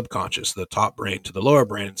their subconscious, the top brain to the lower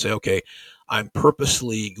brain, and say, okay, I'm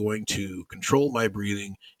purposely going to control my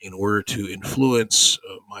breathing in order to influence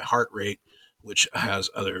my heart rate, which has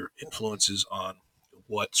other influences on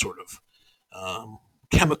what sort of um,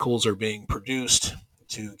 chemicals are being produced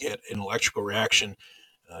to get an electrical reaction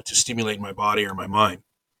to stimulate my body or my mind.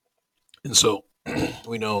 And so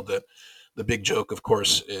we know that the big joke, of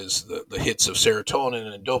course, is the hits of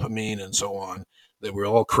serotonin and dopamine and so on that we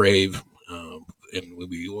all crave. And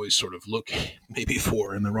we always sort of look maybe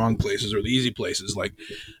for in the wrong places or the easy places, like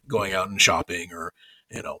going out and shopping or,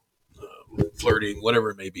 you know, flirting,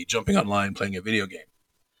 whatever it may be, jumping online, playing a video game.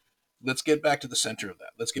 Let's get back to the center of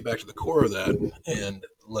that. Let's get back to the core of that. And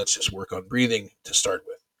let's just work on breathing to start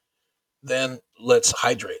with. Then let's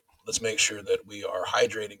hydrate. Let's make sure that we are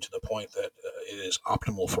hydrating to the point that it is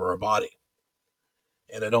optimal for our body.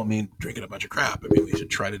 And I don't mean drinking a bunch of crap. I mean, we should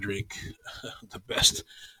try to drink the best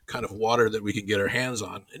kind of water that we can get our hands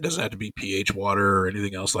on. It doesn't have to be pH water or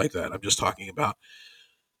anything else like that. I'm just talking about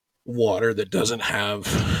water that doesn't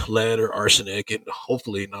have lead or arsenic, and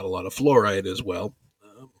hopefully not a lot of fluoride as well.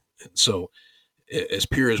 And so, as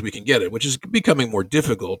pure as we can get it, which is becoming more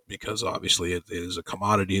difficult because obviously it is a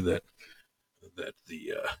commodity that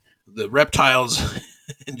the reptiles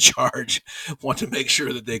in charge want to make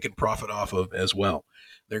sure that they can profit off of as well.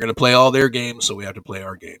 They're going to play all their games, so we have to play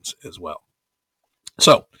our games as well.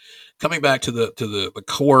 So, coming back to the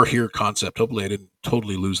core here concept, hopefully I didn't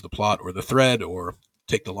totally lose the plot or the thread or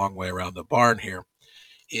take the long way around the barn here,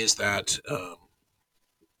 is that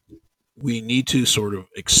we need to sort of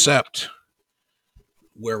accept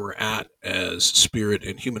where we're at as spirit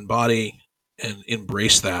and human body and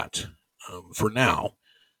embrace that for now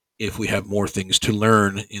if we have more things to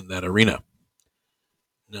learn in that arena.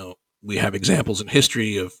 Now, we have examples in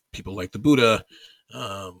history of people like the Buddha,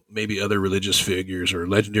 maybe other religious figures or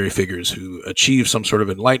legendary figures who achieved some sort of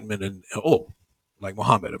enlightenment. And, like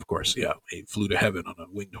Muhammad, of course. Yeah, he flew to heaven on a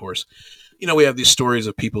winged horse. We have these stories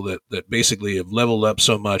of people that basically have leveled up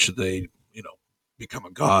so much that they, become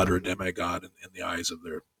a god or a demigod in the eyes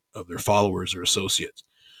of their followers or associates.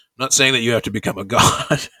 I'm not saying that you have to become a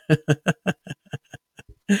god,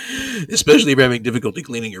 especially if you're having difficulty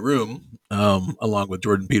cleaning your room, along with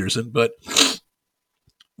Jordan Peterson. But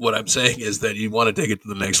what I'm saying is that you want to take it to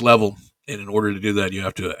the next level, and in order to do that, you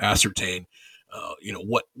have to ascertain,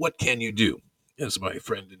 what can you do? As my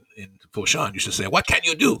friend in Foshan used to say, "What can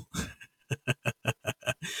you do?"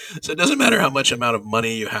 So it doesn't matter how much amount of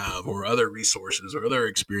money you have, or other resources, or other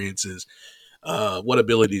experiences, what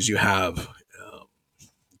abilities you have.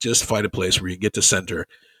 Just find a place where you get to center,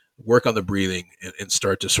 work on the breathing, and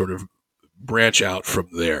start to sort of branch out from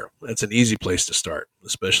there. That's an easy place to start,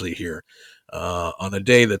 especially here on a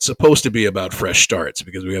day that's supposed to be about fresh starts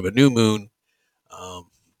because we have a new moon. Um,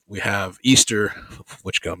 we have Easter,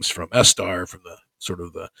 which comes from Estar, from the sort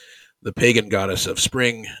of the pagan goddess of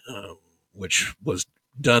spring, which was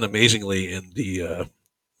done amazingly in the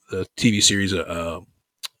TV series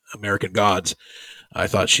American Gods. I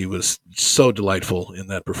thought she was so delightful in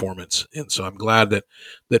that performance, and so I'm glad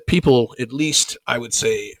that people, at least I would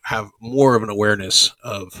say, have more of an awareness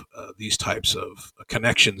of these types of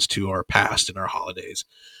connections to our past and our holidays,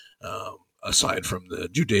 aside from the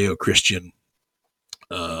Judeo-Christian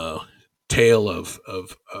uh, tale of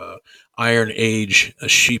Iron Age, a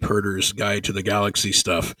sheep herder's guide to the galaxy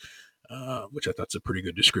stuff, which I thought's a pretty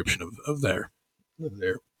good description of their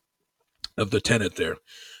of the tenet there,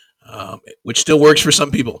 which still works for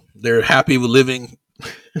some people. They're happy with living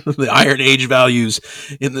the Iron Age values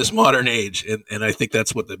in this modern age, and I think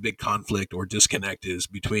that's what the big conflict or disconnect is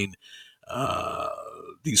between uh,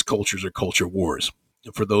 these cultures or culture wars.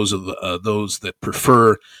 And for those that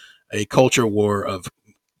prefer a culture war of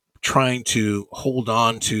trying to hold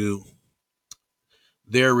on to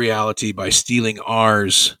their reality by stealing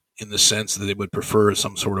ours, in the sense that they would prefer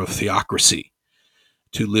some sort of theocracy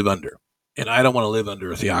to live under. And I don't want to live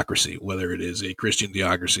under a theocracy, whether it is a Christian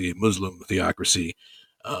theocracy, a Muslim theocracy.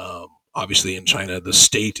 Obviously, in China, the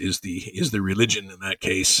state is the religion in that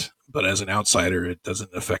case. But as an outsider, it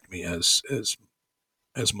doesn't affect me as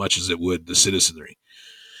much as it would the citizenry.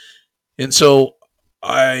 And so,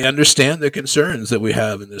 I understand the concerns that we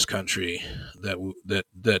have in this country.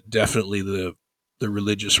 That definitely the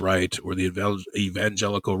religious right or the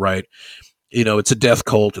evangelical right, it's a death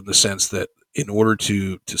cult in the sense that in order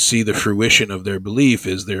to see the fruition of their belief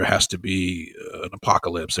is there has to be an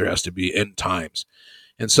apocalypse, there has to be end times.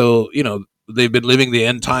 And so, they've been living the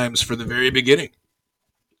end times for the very beginning.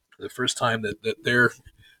 The first time that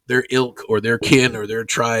their ilk or their kin or their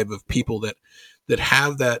tribe of people that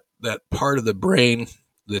have that part of the brain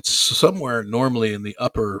that's somewhere normally in the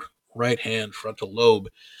upper right hand frontal lobe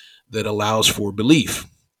that allows for belief.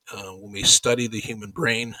 When we study the human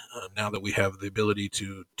brain, now that we have the ability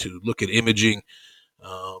to look at imaging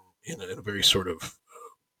in a very sort of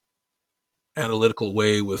analytical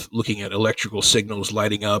way, with looking at electrical signals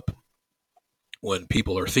lighting up when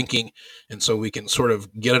people are thinking, and so we can sort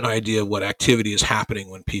of get an idea of what activity is happening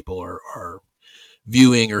when people are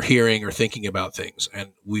viewing or hearing or thinking about things.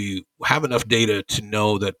 And we have enough data to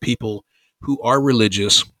know that people who are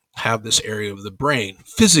religious have this area of the brain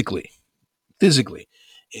physically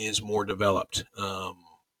is more developed,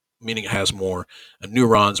 meaning it has more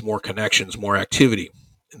neurons, more connections, more activity.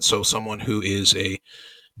 And so, someone who is a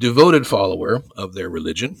devoted follower of their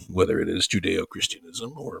religion, whether it is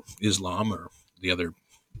Judeo-Christianism or Islam or the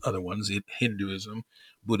other ones, Hinduism,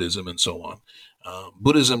 Buddhism, and so on.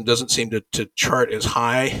 Buddhism doesn't seem to chart as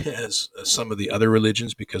high as some of the other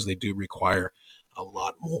religions because they do require a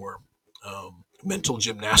lot more mental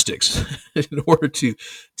gymnastics in order to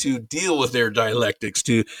deal with their dialectics,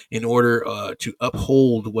 in order to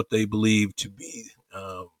uphold what they believe to be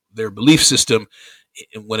their belief system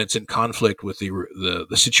when it's in conflict with the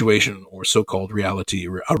situation or so-called reality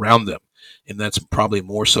around them. And that's probably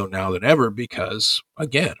more so now than ever because,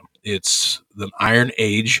 again, it's the Iron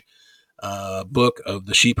Age book of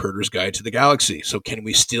the Sheepherder's Guide to the Galaxy. So can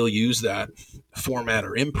we still use that format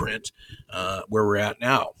or imprint where we're at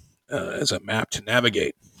now as a map to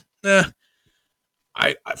navigate? Eh,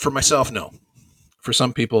 for myself, no. For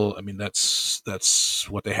some people, I mean, that's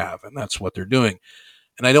what they have and that's what they're doing.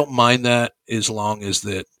 And I don't mind that as long as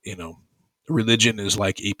that, religion is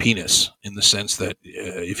like a penis in the sense that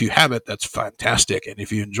if you have it, that's fantastic. And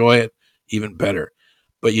if you enjoy it, even better.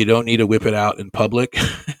 But you don't need to whip it out in public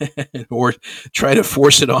or try to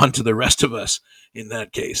force it on to the rest of us in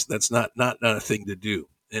that case. That's not a thing to do.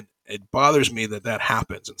 And it bothers me that that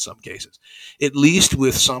happens in some cases. At least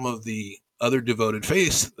with some of the other devoted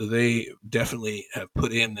faiths, they definitely have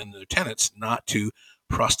put in their tenets not to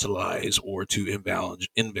proselytize or to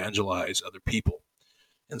evangelize other people.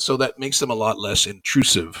 And so that makes them a lot less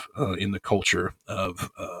intrusive in the culture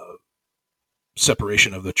of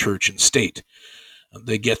separation of the church and state.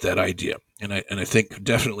 They get that idea. And I think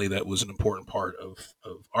definitely that was an important part of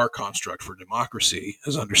our construct for democracy,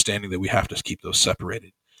 is understanding that we have to keep those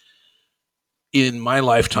separated. In my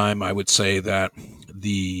lifetime, I would say that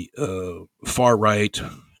the far right,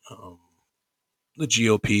 the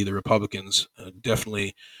GOP, the Republicans,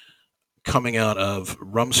 definitely coming out of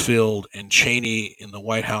Rumsfeld and Cheney in the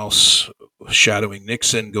White House, shadowing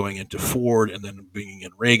Nixon, going into Ford, and then bringing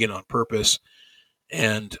in Reagan on purpose,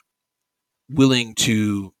 and willing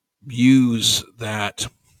to use that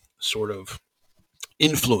sort of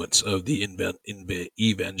influence of the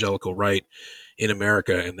evangelical right in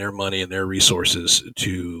America and their money and their resources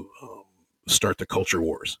to start the culture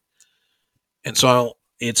wars. And so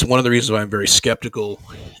it's one of the reasons why I'm very skeptical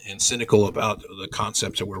and cynical about the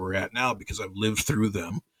concepts of where we're at now, because I've lived through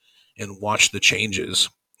them and watched the changes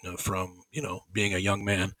from, being a young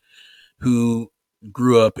man who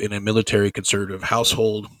grew up in a military conservative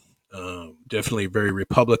household, definitely very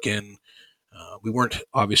Republican. We weren't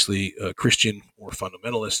obviously Christian or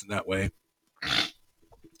fundamentalist in that way,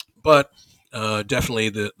 but definitely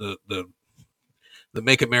the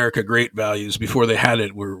Make America Great values before they had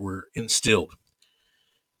it were instilled.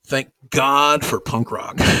 Thank God for punk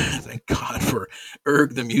rock. Thank God for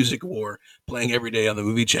Erg the Music War playing every day on the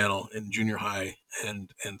movie channel in junior high.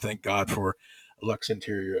 And thank God for Lux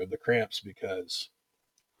Interior of the Cramps, because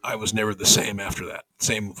I was never the same after that.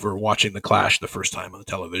 Same for watching The Clash the first time on the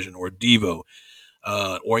television, or Devo,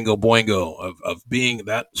 Oingo Boingo, of being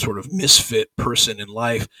that sort of misfit person in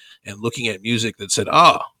life and looking at music that said,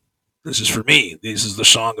 this is for me. This is the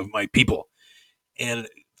song of my people. And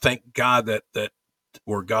thank God that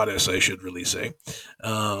or goddess, I should really say,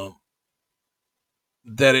 that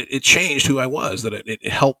it changed who I was, that it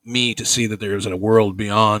helped me to see that there was a world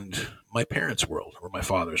beyond my parents' world, or my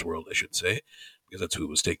father's world, I should say, because that's who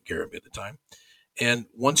was taking care of me at the time. And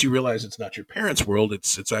once you realize it's not your parents' world,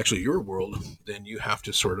 it's actually your world, then you have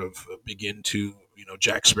to sort of begin to,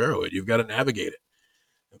 Jack Sparrow it. You've got to navigate it.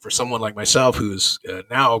 And for someone like myself, who's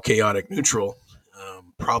now chaotic neutral,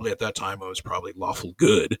 probably at that time I was probably lawful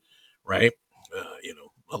good, right?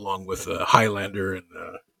 Along with Highlander and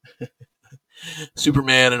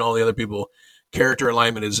Superman and all the other people. Character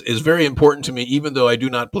alignment is very important to me, even though I do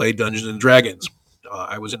not play Dungeons and Dragons.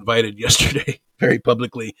 I was invited yesterday very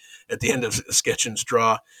publicly at the end of Sketch and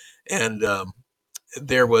Straw, and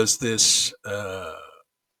there was this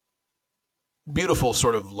beautiful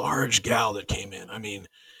sort of large gal that came in. I mean,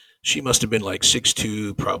 she must have been like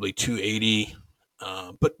 6'2", probably 280,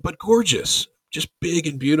 but gorgeous, just big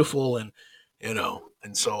and beautiful, and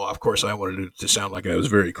so of course I wanted it to sound like I was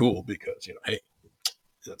very cool, because hey,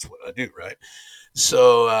 that's what I do, right?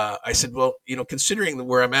 So I said, well, considering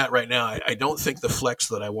where I'm at right now, I don't think the flex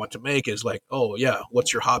that I want to make is like, oh yeah,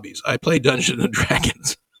 what's your hobbies? I play Dungeons and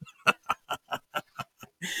Dragons.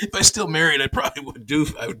 If I still married, I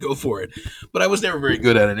would go for it, but I was never very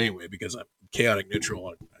good at it anyway, because I'm chaotic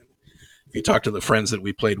neutral. If you talk to the friends that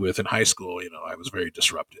we played with in high school, I was very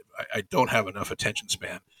disruptive. I don't have enough attention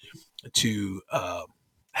span to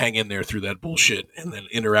hang in there through that bullshit and then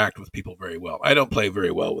interact with people very well. I don't play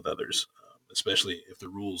very well with others, especially if the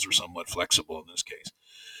rules are somewhat flexible in this case.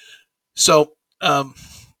 So,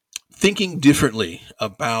 thinking differently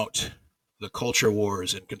about the culture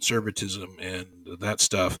wars and conservatism and that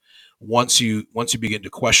stuff, once you begin to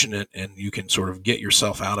question it and you can sort of get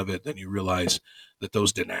yourself out of it, then you realize that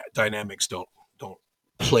those dynamics don't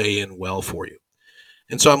play in well for you.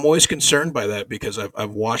 And so I'm always concerned by that because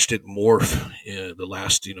I've watched it morph in the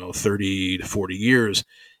last 30 to 40 years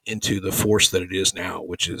into the force that it is now,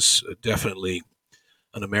 which is definitely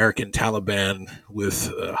an American Taliban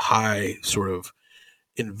with a high sort of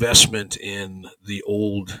investment in the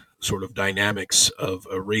old sort of dynamics of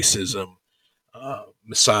racism,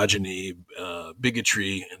 misogyny,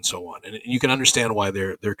 bigotry, and so on. And you can understand why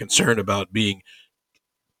they're concerned about being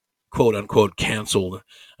quote unquote canceled.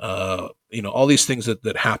 All these things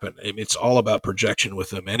that happen. I mean, it's all about projection with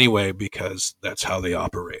them anyway, because that's how they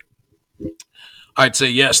operate. I'd say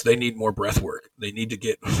yes, they need more breath work. They need to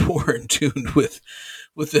get more in tune with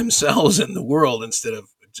themselves and the world instead of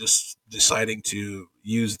just deciding to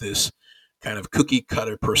use this kind of cookie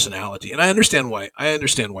cutter personality. And I understand why. I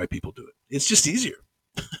understand why people do it. It's just easier.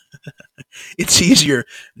 It's easier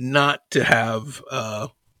not to have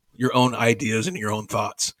your own ideas and your own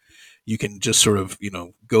thoughts. You can just sort of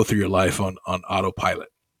go through your life on autopilot.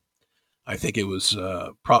 I think it was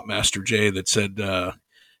Prop Master Jay that said,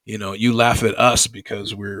 you laugh at us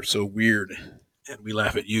because we're so weird, and we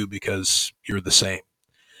laugh at you because you're the same.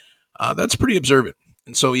 That's pretty observant.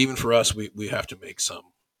 And so even for us, we have to make some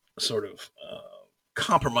sort of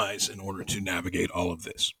compromise in order to navigate all of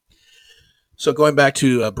this. So going back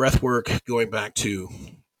to breath work, going back to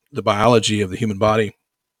the biology of the human body,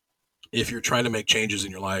 if you're trying to make changes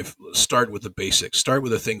in your life, start with the basics. Start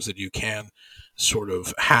with the things that you can sort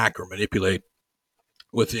of hack or manipulate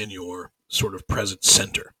within your sort of present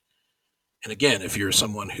center. And again, if you're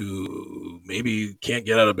someone who maybe can't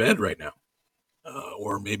get out of bed right now,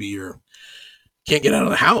 or maybe you're can't get out of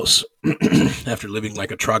the house after living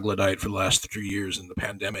like a troglodyte for the last 3 years in the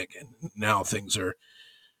pandemic, and now things are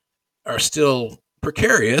still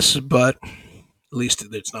precarious, but at least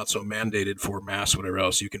it's not so mandated for masks, whatever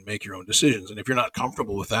else. You can make your own decisions. And if you're not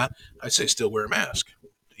comfortable with that, I say still wear a mask.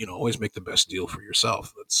 Always make the best deal for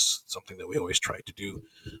yourself. That's something that we always try to do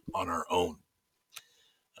on our own.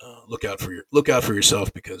 Look out for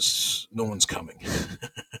yourself, because no one's coming.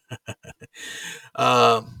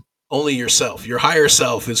 Only yourself. Your higher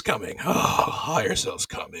self is coming. Oh, higher self's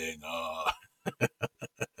coming. Oh,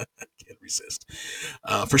 can't resist.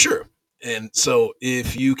 For sure. And so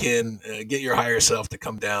if you can get your higher self to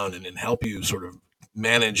come down and help you sort of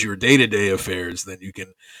manage your day-to-day affairs, then you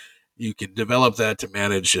can develop that to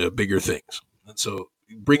manage bigger things. And so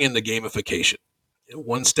bring in the gamification,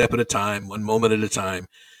 one step at a time, one moment at a time,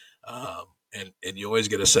 and you always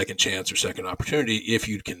get a second chance or second opportunity if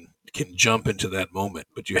you can jump into that moment.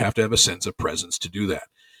 But you have to have a sense of presence to do that.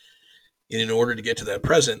 And in order to get to that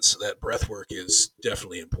presence, that breath work is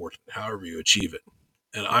definitely important, however you achieve it.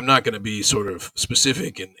 And I'm not going to be sort of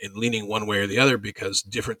specific in leaning one way or the other, because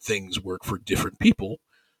different things work for different people.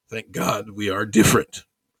 Thank God we are different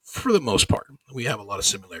for the most part. We have a lot of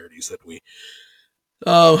similarities that we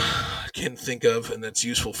can think of, and that's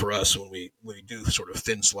useful for us when we do sort of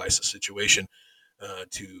thin slice a situation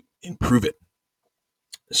to improve it.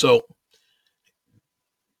 So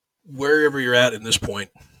wherever you're at in this point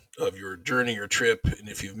of your journey or trip, and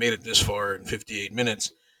if you've made it this far in 58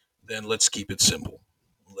 minutes, then let's keep it simple.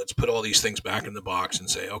 Let's put all these things back in the box and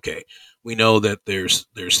say, okay, we know that there's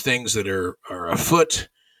things that are afoot.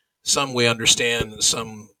 Some we understand,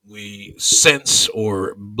 some we sense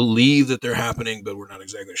or believe that they're happening, but we're not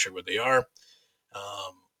exactly sure what they are.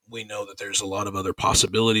 We know that there's a lot of other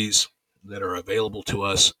possibilities that are available to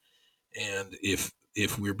us. And if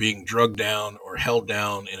we're being drugged down or held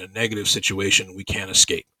down in a negative situation, we can't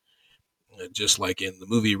escape. Just like in the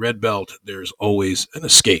movie Red Belt, there's always an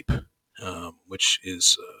escape, which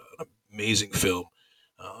is an amazing film.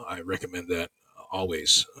 I recommend that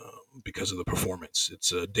always because of the performance.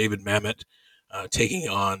 It's David Mamet taking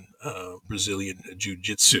on Brazilian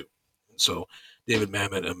Jiu-Jitsu. So David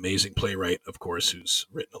Mamet, amazing playwright, of course, who's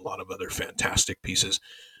written a lot of other fantastic pieces.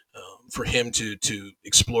 For him to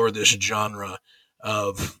explore this genre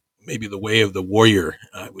of maybe the way of the warrior,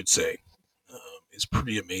 I would say, is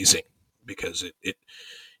pretty amazing, because it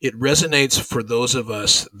resonates for those of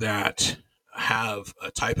us that have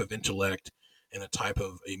a type of intellect and a type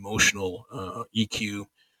of emotional EQ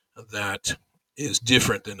that is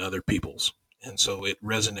different than other people's. And so it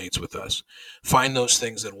resonates with us. Find those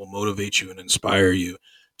things that will motivate you and inspire you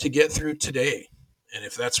to get through today. And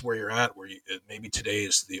if that's where you're at, maybe today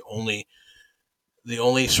is the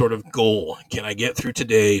only sort of goal. Can I get through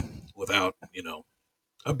today without,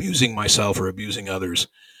 abusing myself or abusing others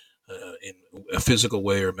in a physical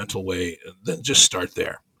way or mental way? Then just start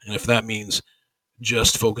there. And if that means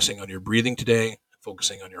just focusing on your breathing today,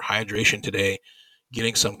 focusing on your hydration today,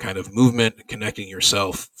 getting some kind of movement, connecting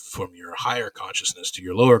yourself from your higher consciousness to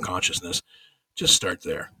your lower consciousness, just start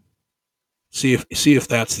there. See if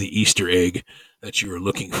that's the Easter egg that you are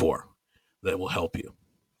looking for that will help you.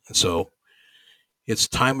 And so it's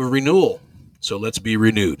time of renewal. So let's be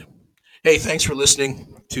renewed. Hey, thanks for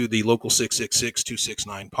listening to the Local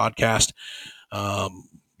 666-269 podcast.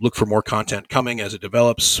 Look for more content coming as it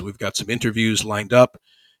develops. We've got some interviews lined up,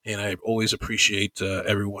 and I always appreciate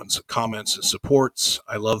everyone's comments and supports.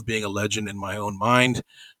 I love being a legend in my own mind,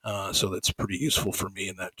 so that's pretty useful for me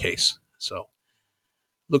in that case. So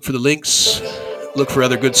look for the links, look for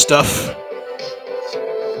other good stuff.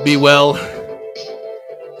 Be well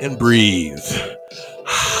and breathe.